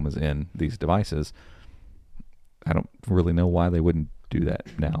Qualcomm is in these devices. I don't really know why they wouldn't do that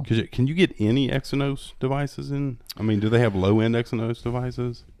now. Can you get any Exynos devices in? I mean, do they have low-end Exynos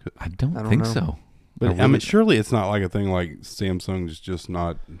devices? I don't don't think know. so. But I mean, surely it's not like a thing like Samsung's just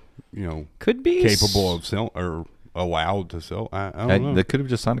not, Could be capable of sell or allowed to sell. I don't know. They could have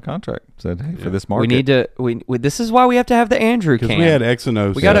just signed a contract. Said, hey, for this We market. need to. We this is why we have to have the Andrew Because cam. we had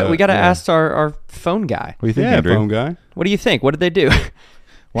Exynos. we gotta yeah. ask our phone guy. What do you think, Yeah, Andrew? phone guy. What do you think? What did they do?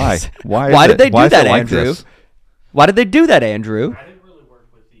 Why? Why did they do why is that, it like Andrew? this? Why did they do that, Andrew? I didn't really work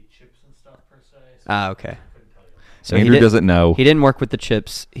with the chips and stuff per se. So Ah, okay. I couldn't tell you. So Andrew doesn't know. He didn't work with the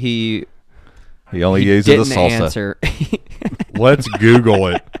chips. He He uses didn't the salsa. answer. Let's Google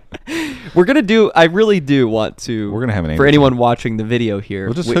it. We're gonna do. I really do want to. We're gonna have an for Andrew anyone watching the video here.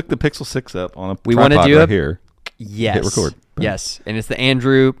 We'll just we- hook the Pixel 6 up on a we wanna tripod do right it- here. Yes. hit record. Boom. Yes, and it's the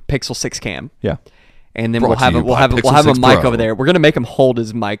Andrew Pixel 6 cam. Yeah. And then Brought we'll to have you a, we'll by have a, we'll Pixel have a 6 mic Pro. over there. We're gonna make him hold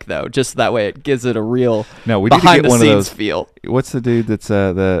his mic though, just that way it gives it a real No, we need to behind get the one of scenes those. feel. What's the dude that's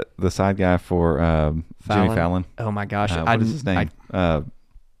the side guy for Jimmy Fallon? Oh my gosh, What is his name?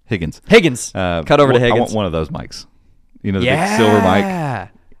 Higgins. Higgins. Cut over to I Higgins. want one of those mics. You know, the big silver mic. Yeah.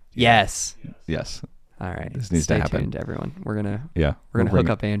 Yes. Yes. All right. This needs Stay to happen. tuned, everyone. We're gonna Yeah. We're gonna We'll hook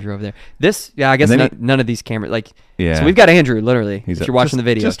bring up Andrew over there. This, I guess And then none of these cameras, like, Yeah. So we've got Andrew literally. He's if a- you're watching just- the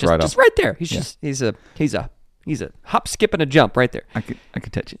video, just right just off. right there. He's Yeah. just he's a He's a hop, skip, and a jump right there. I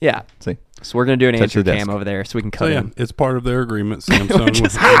could touch it. Yeah. See, So we're gonna do an Touch answer the cam desk. over there, so we can So cut yeah, in. it's part of their agreement. Samsung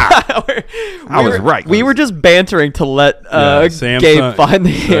was I was right. We were just bantering to let Gabe find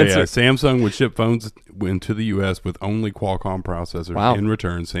the so, answer. Yeah, Samsung would ship phones into the U.S. with only Qualcomm processors. Wow. In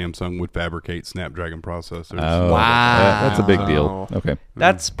return, Samsung would fabricate Snapdragon processors. Oh, Wow. that's a big deal. Okay.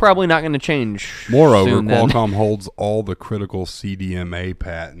 That's probably not going to change. Moreover, soon then. Qualcomm holds all the critical CDMA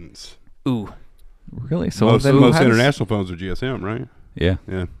patents. Ooh, Really? So Most then how does- international phones are GSM, right? Yeah.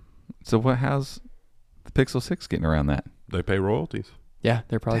 Yeah, So how's the Pixel 6 getting around that? they pay royalties. yeah,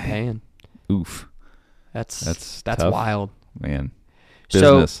 they're probably paying. Oof, That's tough. wild. man.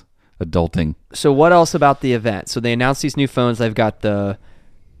 So- Business, adulting. So what else about the event? So they announced these new phones. They've got the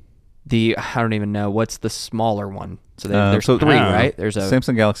I don't even know what's the smaller one. So there's so- three, uh, right? There's a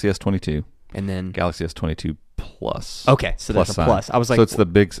Samsung Galaxy S22, and then Galaxy S22 Plus. okay, so there's a sign. plus. I was like, so it's the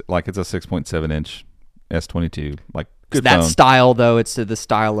big, like it's a 6.7 inch S22, like good that phone. style though. It's the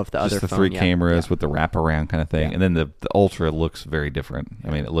style of the Just other the phone. three yeah. cameras with the wraparound kind of thing, Yeah. and then the Ultra looks very different.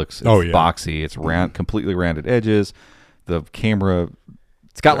 I mean, it's Oh, yeah. boxy. It's round, completely rounded edges. The camera,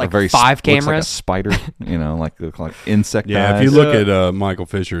 It's got are like very five looks like a cameras. spider, look like insect Yeah, eyes. if you look at Michael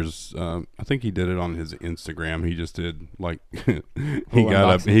Fisher's, I think he did it on his Instagram. He just did like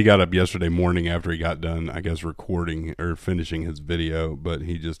he got up yesterday morning after he got done, I guess, recording or finishing his video. But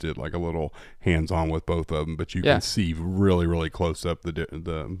he just did like a little hands on with both of them. But you Yeah. can see really, really close up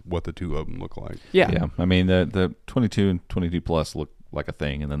the what the two of them look like. Yeah. I mean the 22 and 22 Plus look like a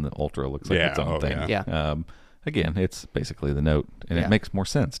thing, and then the Ultra looks like Yeah, its own oh, thing. yeah. Again, it's basically the Note, and Yeah. it makes more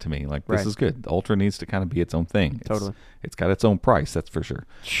sense to me. Like, this Right. is good. The Ultra needs to kind of be its own thing. Totally. It's got its own price, that's for sure.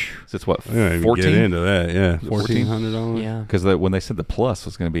 So it's what, I didn't even 14? get into that. Yeah, it 14? $1,400. Yeah. Because when they said the Plus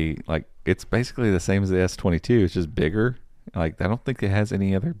was going to be, like, it's basically the same as the S22. It's just bigger. Like, I don't think it has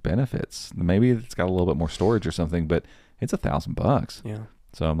any other benefits. Maybe it's got a little bit more storage or something, but it's $1,000. Yeah.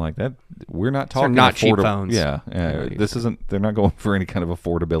 So I'm like, that we're not These are talking not cheap affordable- phones. Yeah, Yeah. this isn't. They're not going for any kind of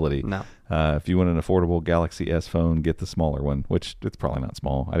affordability. No. If you want an affordable Galaxy S phone, get the smaller one, which it's probably not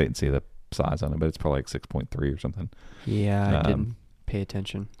small. I didn't see the size on it, but it's probably like 6.3 or something. Yeah, I Um, didn't pay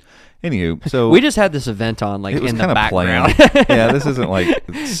attention. Anywho, so We just had this event on, like it was in the kind of background. planned. Yeah, this isn't like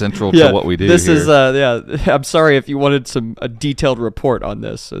central to what we do. This here. is I'm sorry if you wanted a detailed report on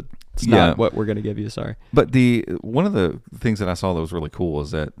this. It's Yeah. not what we're going to give you. Sorry. But one of the things that I saw that was really cool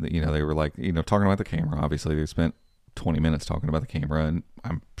is that they were like talking about the camera. Obviously, they spent 20 minutes talking about the camera, and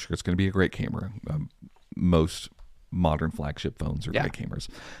I'm sure it's going to be a great camera. Most modern flagship phones are Yeah. great cameras,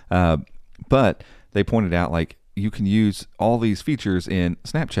 but they pointed out like you can use all these features in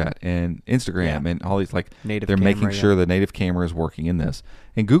Snapchat and Instagram and all these like Native they're making camera, sure the native camera is working in this.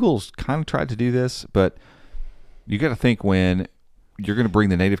 And Google's kind of tried to do this, but you got to think when you're going to bring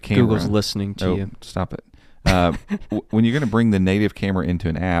the native camera. Google's listening to you. Stop it. When you're going to bring the native camera into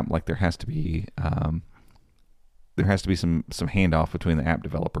an app, like there has to be some handoff between the app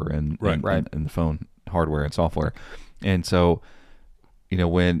developer and the phone hardware and software. And so,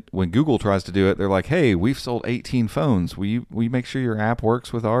 when Google tries to do it, they're like, "Hey, we've sold 18 phones. Will you make sure your app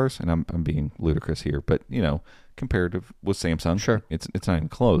works with ours?" And I'm being ludicrous here, but compared to with Samsung, Sure, it's not even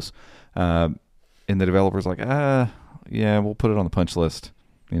close. And the developer's like, yeah, we'll put it on the punch list.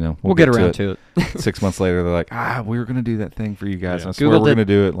 We'll get around to it. 6 months later, they're like, we were going to do that thing for you guys. Yeah. I swear Google we're did- going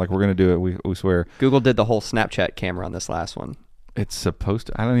to do it. Like, we're going to do it. We swear. Google did the whole Snapchat camera on this last one. It's supposed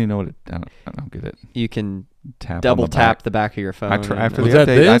to. I don't even know what it. I don't get it. You can Tap on double the tap back. the back of your phone. after and- the Was that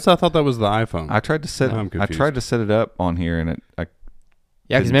update, this? I thought that was the iPhone. I tried to set. I'm I confused. tried to set it up on here, and yeah,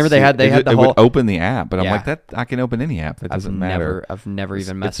 because didn't remember see they it. had the It whole. would open the app, but I'm Yeah. like that. I can open any app. That doesn't matter. I've never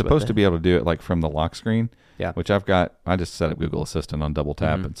even It's messed with supposed it. to be able to do it like from the lock screen. Yeah. Which I've got. I just set up Google Assistant on double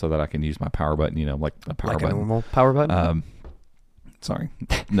tap, Mhm. and so that I can use my power button. Like a power like a button. normal power button. Sorry,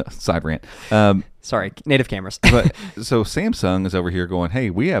 no side rant. Sorry, native cameras. But so Samsung is over here going, hey,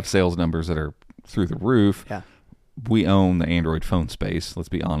 we have sales numbers that are through the roof. Yeah. We own the Android phone space. Let's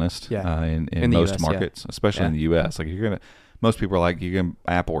be honest. Yeah. In In the most US, yeah. markets, especially Yeah. in the U.S. Like most people are like, you can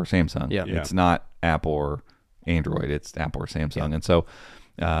Apple or Samsung. Yeah. It's not Apple or Android. It's Apple or Samsung. And so,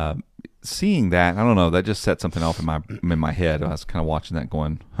 seeing that, I don't know, that just set something off in my head. I was kind of watching that,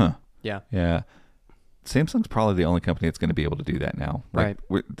 going, huh. Yeah. Yeah. Samsung's probably the only company that's going to be able to do that now. Like,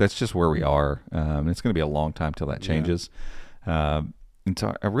 that's just where we are. It's going to be a long time till that changes. And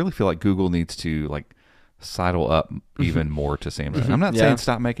so I really feel like Google needs to like sidle up even more to Samsung. I'm not saying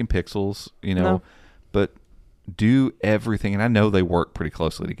stop making pixels, No. but do everything. And I know they work pretty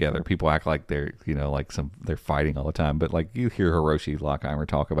closely together. People act like they're, they're fighting all the time. But like you hear Hiroshi Lockheimer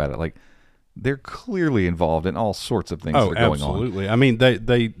talk about it, like they're clearly involved in all sorts of things that Oh, are going on. absolutely. I mean,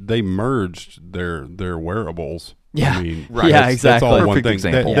 they merged their wearables. Yeah. I mean, Right. Yeah, that's all exactly. one Perfect thing.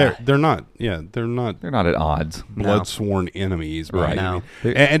 example. They're not. Yeah, they're not They're not at odds. blood sworn enemies, by Right. any No.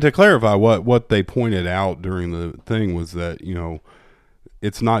 means. And to clarify, what they pointed out during the thing was that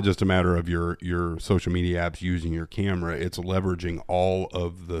it's not just a matter of your social media apps using your camera; it's leveraging all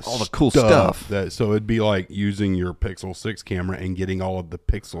the cool stuff. So it'd be like using your Pixel 6 camera and getting all of the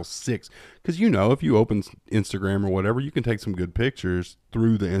Pixel 6. Because if you open Instagram or whatever, you can take some good pictures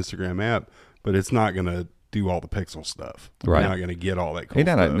through the Instagram app, but it's not going to do all the Pixel stuff. Right. You're not going to get all that cool Hey,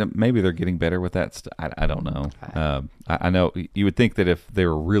 stuff. maybe they're getting better with that. I don't know. I know you would think that if they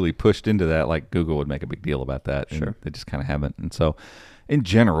were really pushed into that, like Google would make a big deal about that. Sure. And they just kind of haven't. And so, in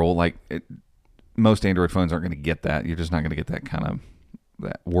general, most Android phones aren't going to get that. You're just not going to get that kind of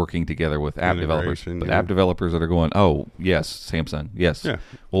that working together with app developers. Integration, But yeah. app developers that are going, oh yes, Samsung, yes, Yeah.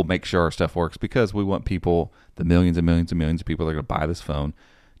 we'll make sure our stuff works because we want people, the millions and millions and millions of people that are going to buy this phone,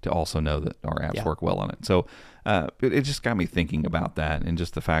 to also know that our apps work well on it. So it just got me thinking about that, and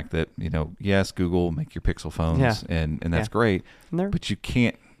just the fact that yes, Google make your Pixel phones, and that's great, And they're- but you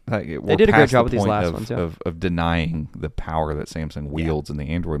can't. They did a great job with these last of, ones, yeah. of denying the power that Samsung wields in the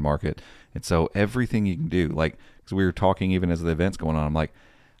Android market, and so everything you can do, because we were talking even as the event's going on, I'm like,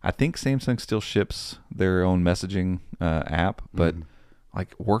 I think Samsung still ships their own messaging app, but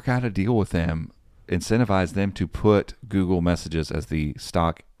work out a deal with them, incentivize them to put Google Messages as the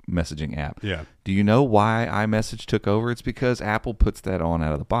stock messaging app. Yeah. Do you know why iMessage took over? It's because Apple puts that on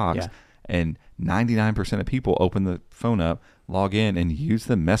out of the box, Yeah. and 99% of people open the phone up, log in, and use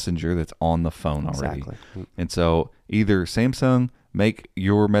the messenger that's on the phone already. Exactly. And so either Samsung make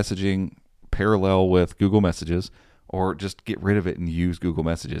your messaging parallel with Google Messages, or just get rid of it and use Google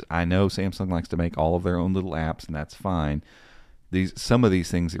Messages. I know Samsung likes to make all of their own little apps, and that's fine. Some of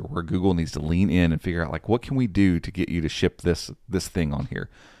these things are where Google needs to lean in and figure out, what can we do to get you to ship this thing on here?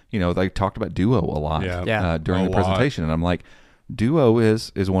 They talked about Duo a lot Yeah. during A the lot. presentation, and I'm like, Duo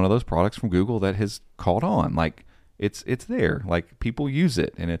is one of those products from Google that has caught on. It's there. People use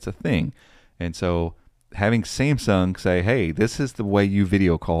it, and it's a thing. And so having Samsung say, hey, this is the way you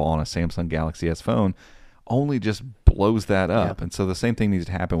video call on a Samsung Galaxy S phone, only just blows that up. Yeah. And so the same thing needs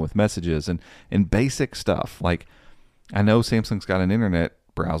to happen with messages and basic stuff. I know Samsung's got an internet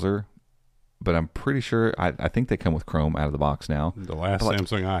browser, but I'm pretty sure I think they come with Chrome out of the box now. The last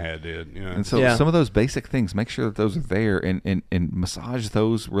Samsung I had did. Yeah. And so some of those basic things, make sure that those are there, and massage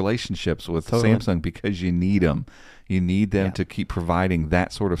those relationships with Totally. Samsung, because you need them. You need them to keep providing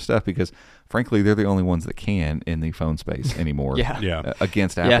that sort of stuff, because frankly, they're the only ones that can in the phone space anymore. Yeah.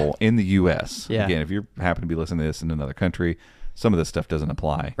 Against Apple in the U.S. Yeah. Again, if you happen to be listening to this in another country, some of this stuff doesn't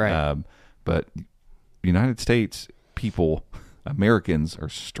apply. Right. But United States people, Americans, are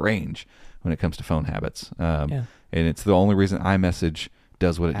strange when it comes to phone habits. And it's the only reason iMessage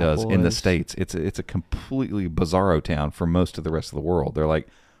does what it does Apple in the is- States. It's a completely bizarro town for most of the rest of the world. They're like,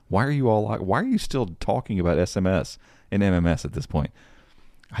 why are you still talking about SMS and MMS at this point?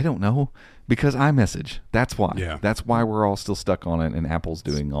 I don't know, because iMessage. That's why. Yeah. That's why we're all still stuck on it, and Apple's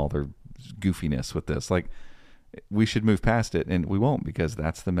doing all their goofiness with this. We should move past it, and we won't, because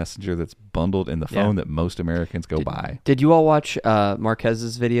that's the messenger that's bundled in the phone that most Americans go buy. Did you all watch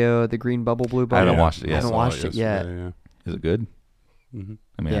Marquez's video, The Green Bubble, Blue Bubble? I haven't watched it I yet. haven't watched it yet. Yeah. Is it good? Mm-hmm.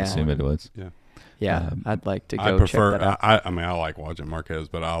 I mean, I Yeah. assume it was. Yeah, I'd like to go I prefer. check that out. I mean, I like watching Marquez,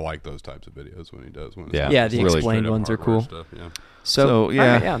 but I like those types of videos when he does. When it's Yeah. not Yeah, just the really explained straight up ones are hardware cool. Stuff, yeah. So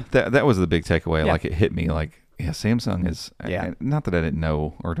yeah, all right, that was the big takeaway. Yeah. It hit me. Samsung is. Yeah. Not that I didn't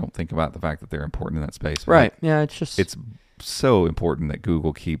know or don't think about the fact that they're important in that space. but Right. Yeah, it's just It's so important that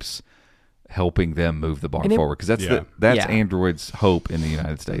Google keeps helping them move the bar And it- forward, because that's Yeah. Yeah. Android's hope in the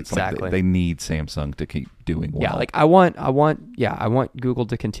United States. Exactly. They need Samsung to keep doing well. yeah, I want Google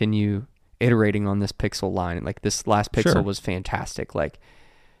to continue iterating on this Pixel line. This last Pixel Sure. was fantastic.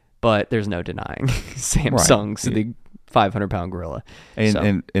 But there's no denying Samsung's Right. the 500-pound gorilla. and,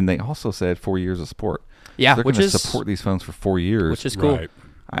 So, and they also said 4 years of support. yeah, They're which going to is support these phones for 4 years. which is cool. Right.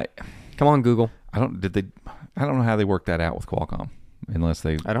 I Come on, Google. I don't know how they worked that out with Qualcomm, unless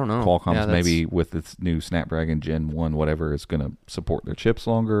they I don't know. Qualcomm's Yeah, maybe with its new Snapdragon Gen 1 whatever is going to support their chips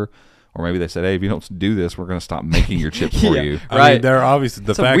longer, or maybe they said, hey, if you don't do this, we're going to stop making your chips for Yeah. you. I Right. mean, they're obviously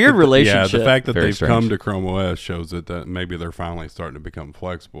the It's a fact weird that relationship. the fact that Very they've strange. come to Chrome OS shows that maybe they're finally starting to become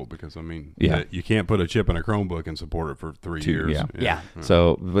flexible, because Yeah. that you can't put a chip in a Chromebook and support it for 3 years. Yeah.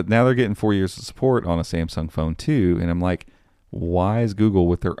 So, but now they're getting 4 years of support on a Samsung phone too, and I'm like, why is Google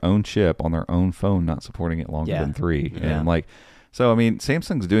with their own chip on their own phone not supporting it longer Yeah. than 3? And Yeah. I'm like, so I mean,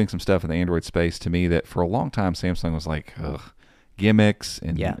 Samsung's doing some stuff in the Android space to me that for a long time Samsung was like, ugh, gimmicks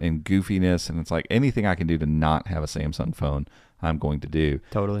and Yeah. and goofiness, and it's like anything I can do to not have a Samsung phone, I'm going to do.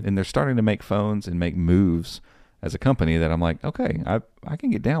 Totally. And they're starting to make phones and make moves as a company that I'm like, okay, I can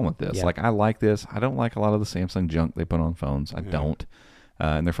get down with this. Yeah. Like, I like this. I don't like a lot of the Samsung junk they put on phones. I don't.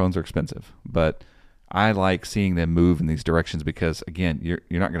 And their phones are expensive. But I like seeing them move in these directions because, again, you're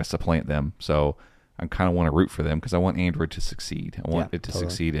not going to supplant them. So I kind of want to root for them because I want Android to succeed. I want it to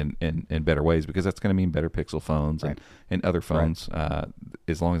succeed in better ways because that's going to mean better Pixel phones and other phones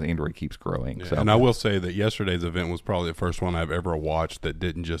as long as Android keeps growing. Yeah, So, and I will say that yesterday's event was probably the first one I've ever watched that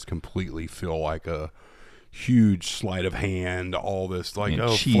didn't just completely feel like a huge sleight of hand, all this like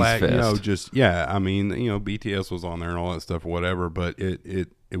cheese flag, fest. just I mean, BTS was on there and all that stuff or whatever, but it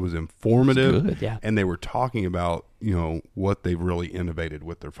was informative, good. Yeah. and they were talking about what they've really innovated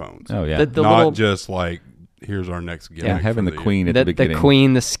with their phones. oh yeah, The Not little just like here's our next gimmick. yeah, having for the Queen at the the beginning.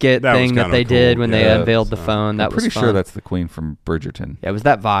 Queen, the skit That was thing that kinda they did cool. when Yeah, they unveiled the so phone. That I'm pretty was fun. sure that's the Queen from Bridgerton. Yeah, it was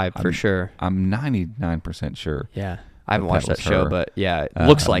that vibe for sure. I'm 99% sure. Yeah, I haven't that watched that was show, her. but yeah, it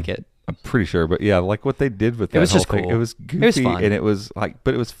looks like it. I'm pretty sure, but yeah, like what they did with that was whole just thing, cool. it was goofy It was fun. and it was like,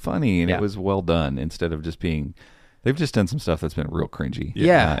 but it was funny and Yeah. it was well done instead of just being. They've just done some stuff that's been real cringy,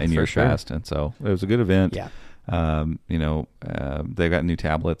 Yeah, in for years sure. past, and so it was a good event. Yeah. They've got new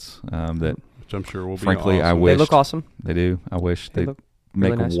tablets that, which I'm sure will be frankly, I awesome. wish They look awesome. They do. I wish They they'd look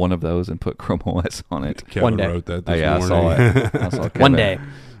make really nice. one of those and put Chrome OS on it. Kevin One day. wrote that Oh this yeah, I saw morning. it. I saw One Kevin day,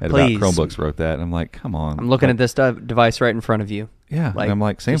 at please. About Chromebooks wrote that. And I'm like, come on. I'm looking at this device right in front of you. Yeah, Like, and I'm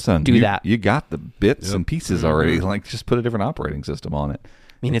like, just Samsung, do you, that. you got the bits Yep. and pieces already. Like, just put a different operating system on it. I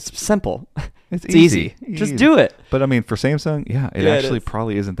mean, it's simple. It's It's easy. Just do it. But I mean, for Samsung, it Yeah, it actually is.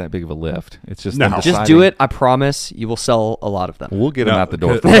 probably isn't that big of a lift. It's just No. them Just deciding, do it. I promise you will sell a lot of them. We'll get them No, out the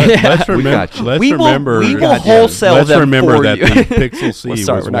door. Let's We remember. got you. Let's We will- remember. we will Gotcha. wholesale Let's them remember for that you. the Pixel C Well,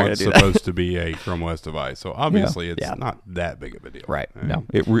 sorry, was we're not gonna once do that. supposed to be a Chrome OS device, so obviously it's Yeah. not that big of a deal. Right. No,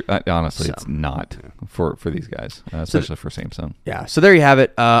 honestly, it's not for these guys, especially for Samsung. Yeah, so there you have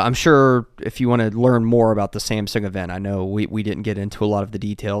it. I'm sure if you want to learn more about the Samsung event, I know we didn't get into a lot of the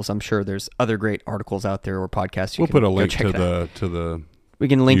details. I'm sure there's other great articles out there or podcasts. You We'll can put a go link check to it out. the We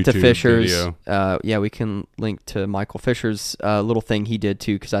can link to YouTube Fisher's. video. We can link to Michael Fisher's little thing he did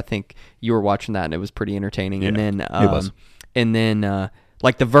too, because I think you were watching that and it was pretty entertaining. And Yeah, then, it was. And then,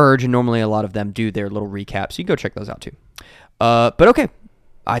 like The Verge, and normally a lot of them do their little recaps. So you can go check those out too. But okay,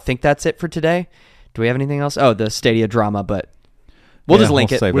 I think that's it for today. Do we have anything else? Oh, the Stadia drama, but we'll just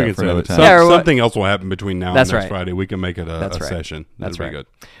link it. Save we that can for say another that. time. Some- Yeah, or what- something else will happen between now That's and next right. Friday. We can make it a That's right. session. That's That'd right. be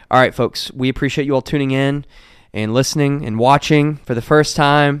good. All right, folks, we appreciate you all tuning in and listening and watching for the first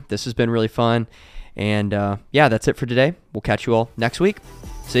time. This has been really fun. And yeah, that's it for today. We'll catch you all next week.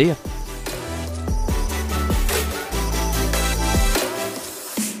 See ya.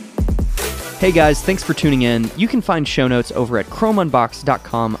 Hey guys, thanks for tuning in. You can find show notes over at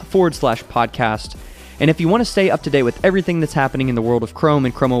chromeunbox.com/podcast. And if you want to stay up to date with everything that's happening in the world of Chrome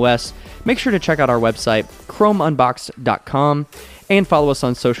and Chrome OS, make sure to check out our website, chromeunboxed.com, and follow us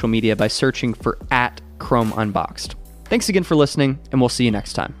on social media by searching for @ChromeUnboxed. Thanks again for listening, and we'll see you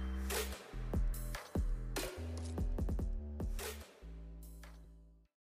next time.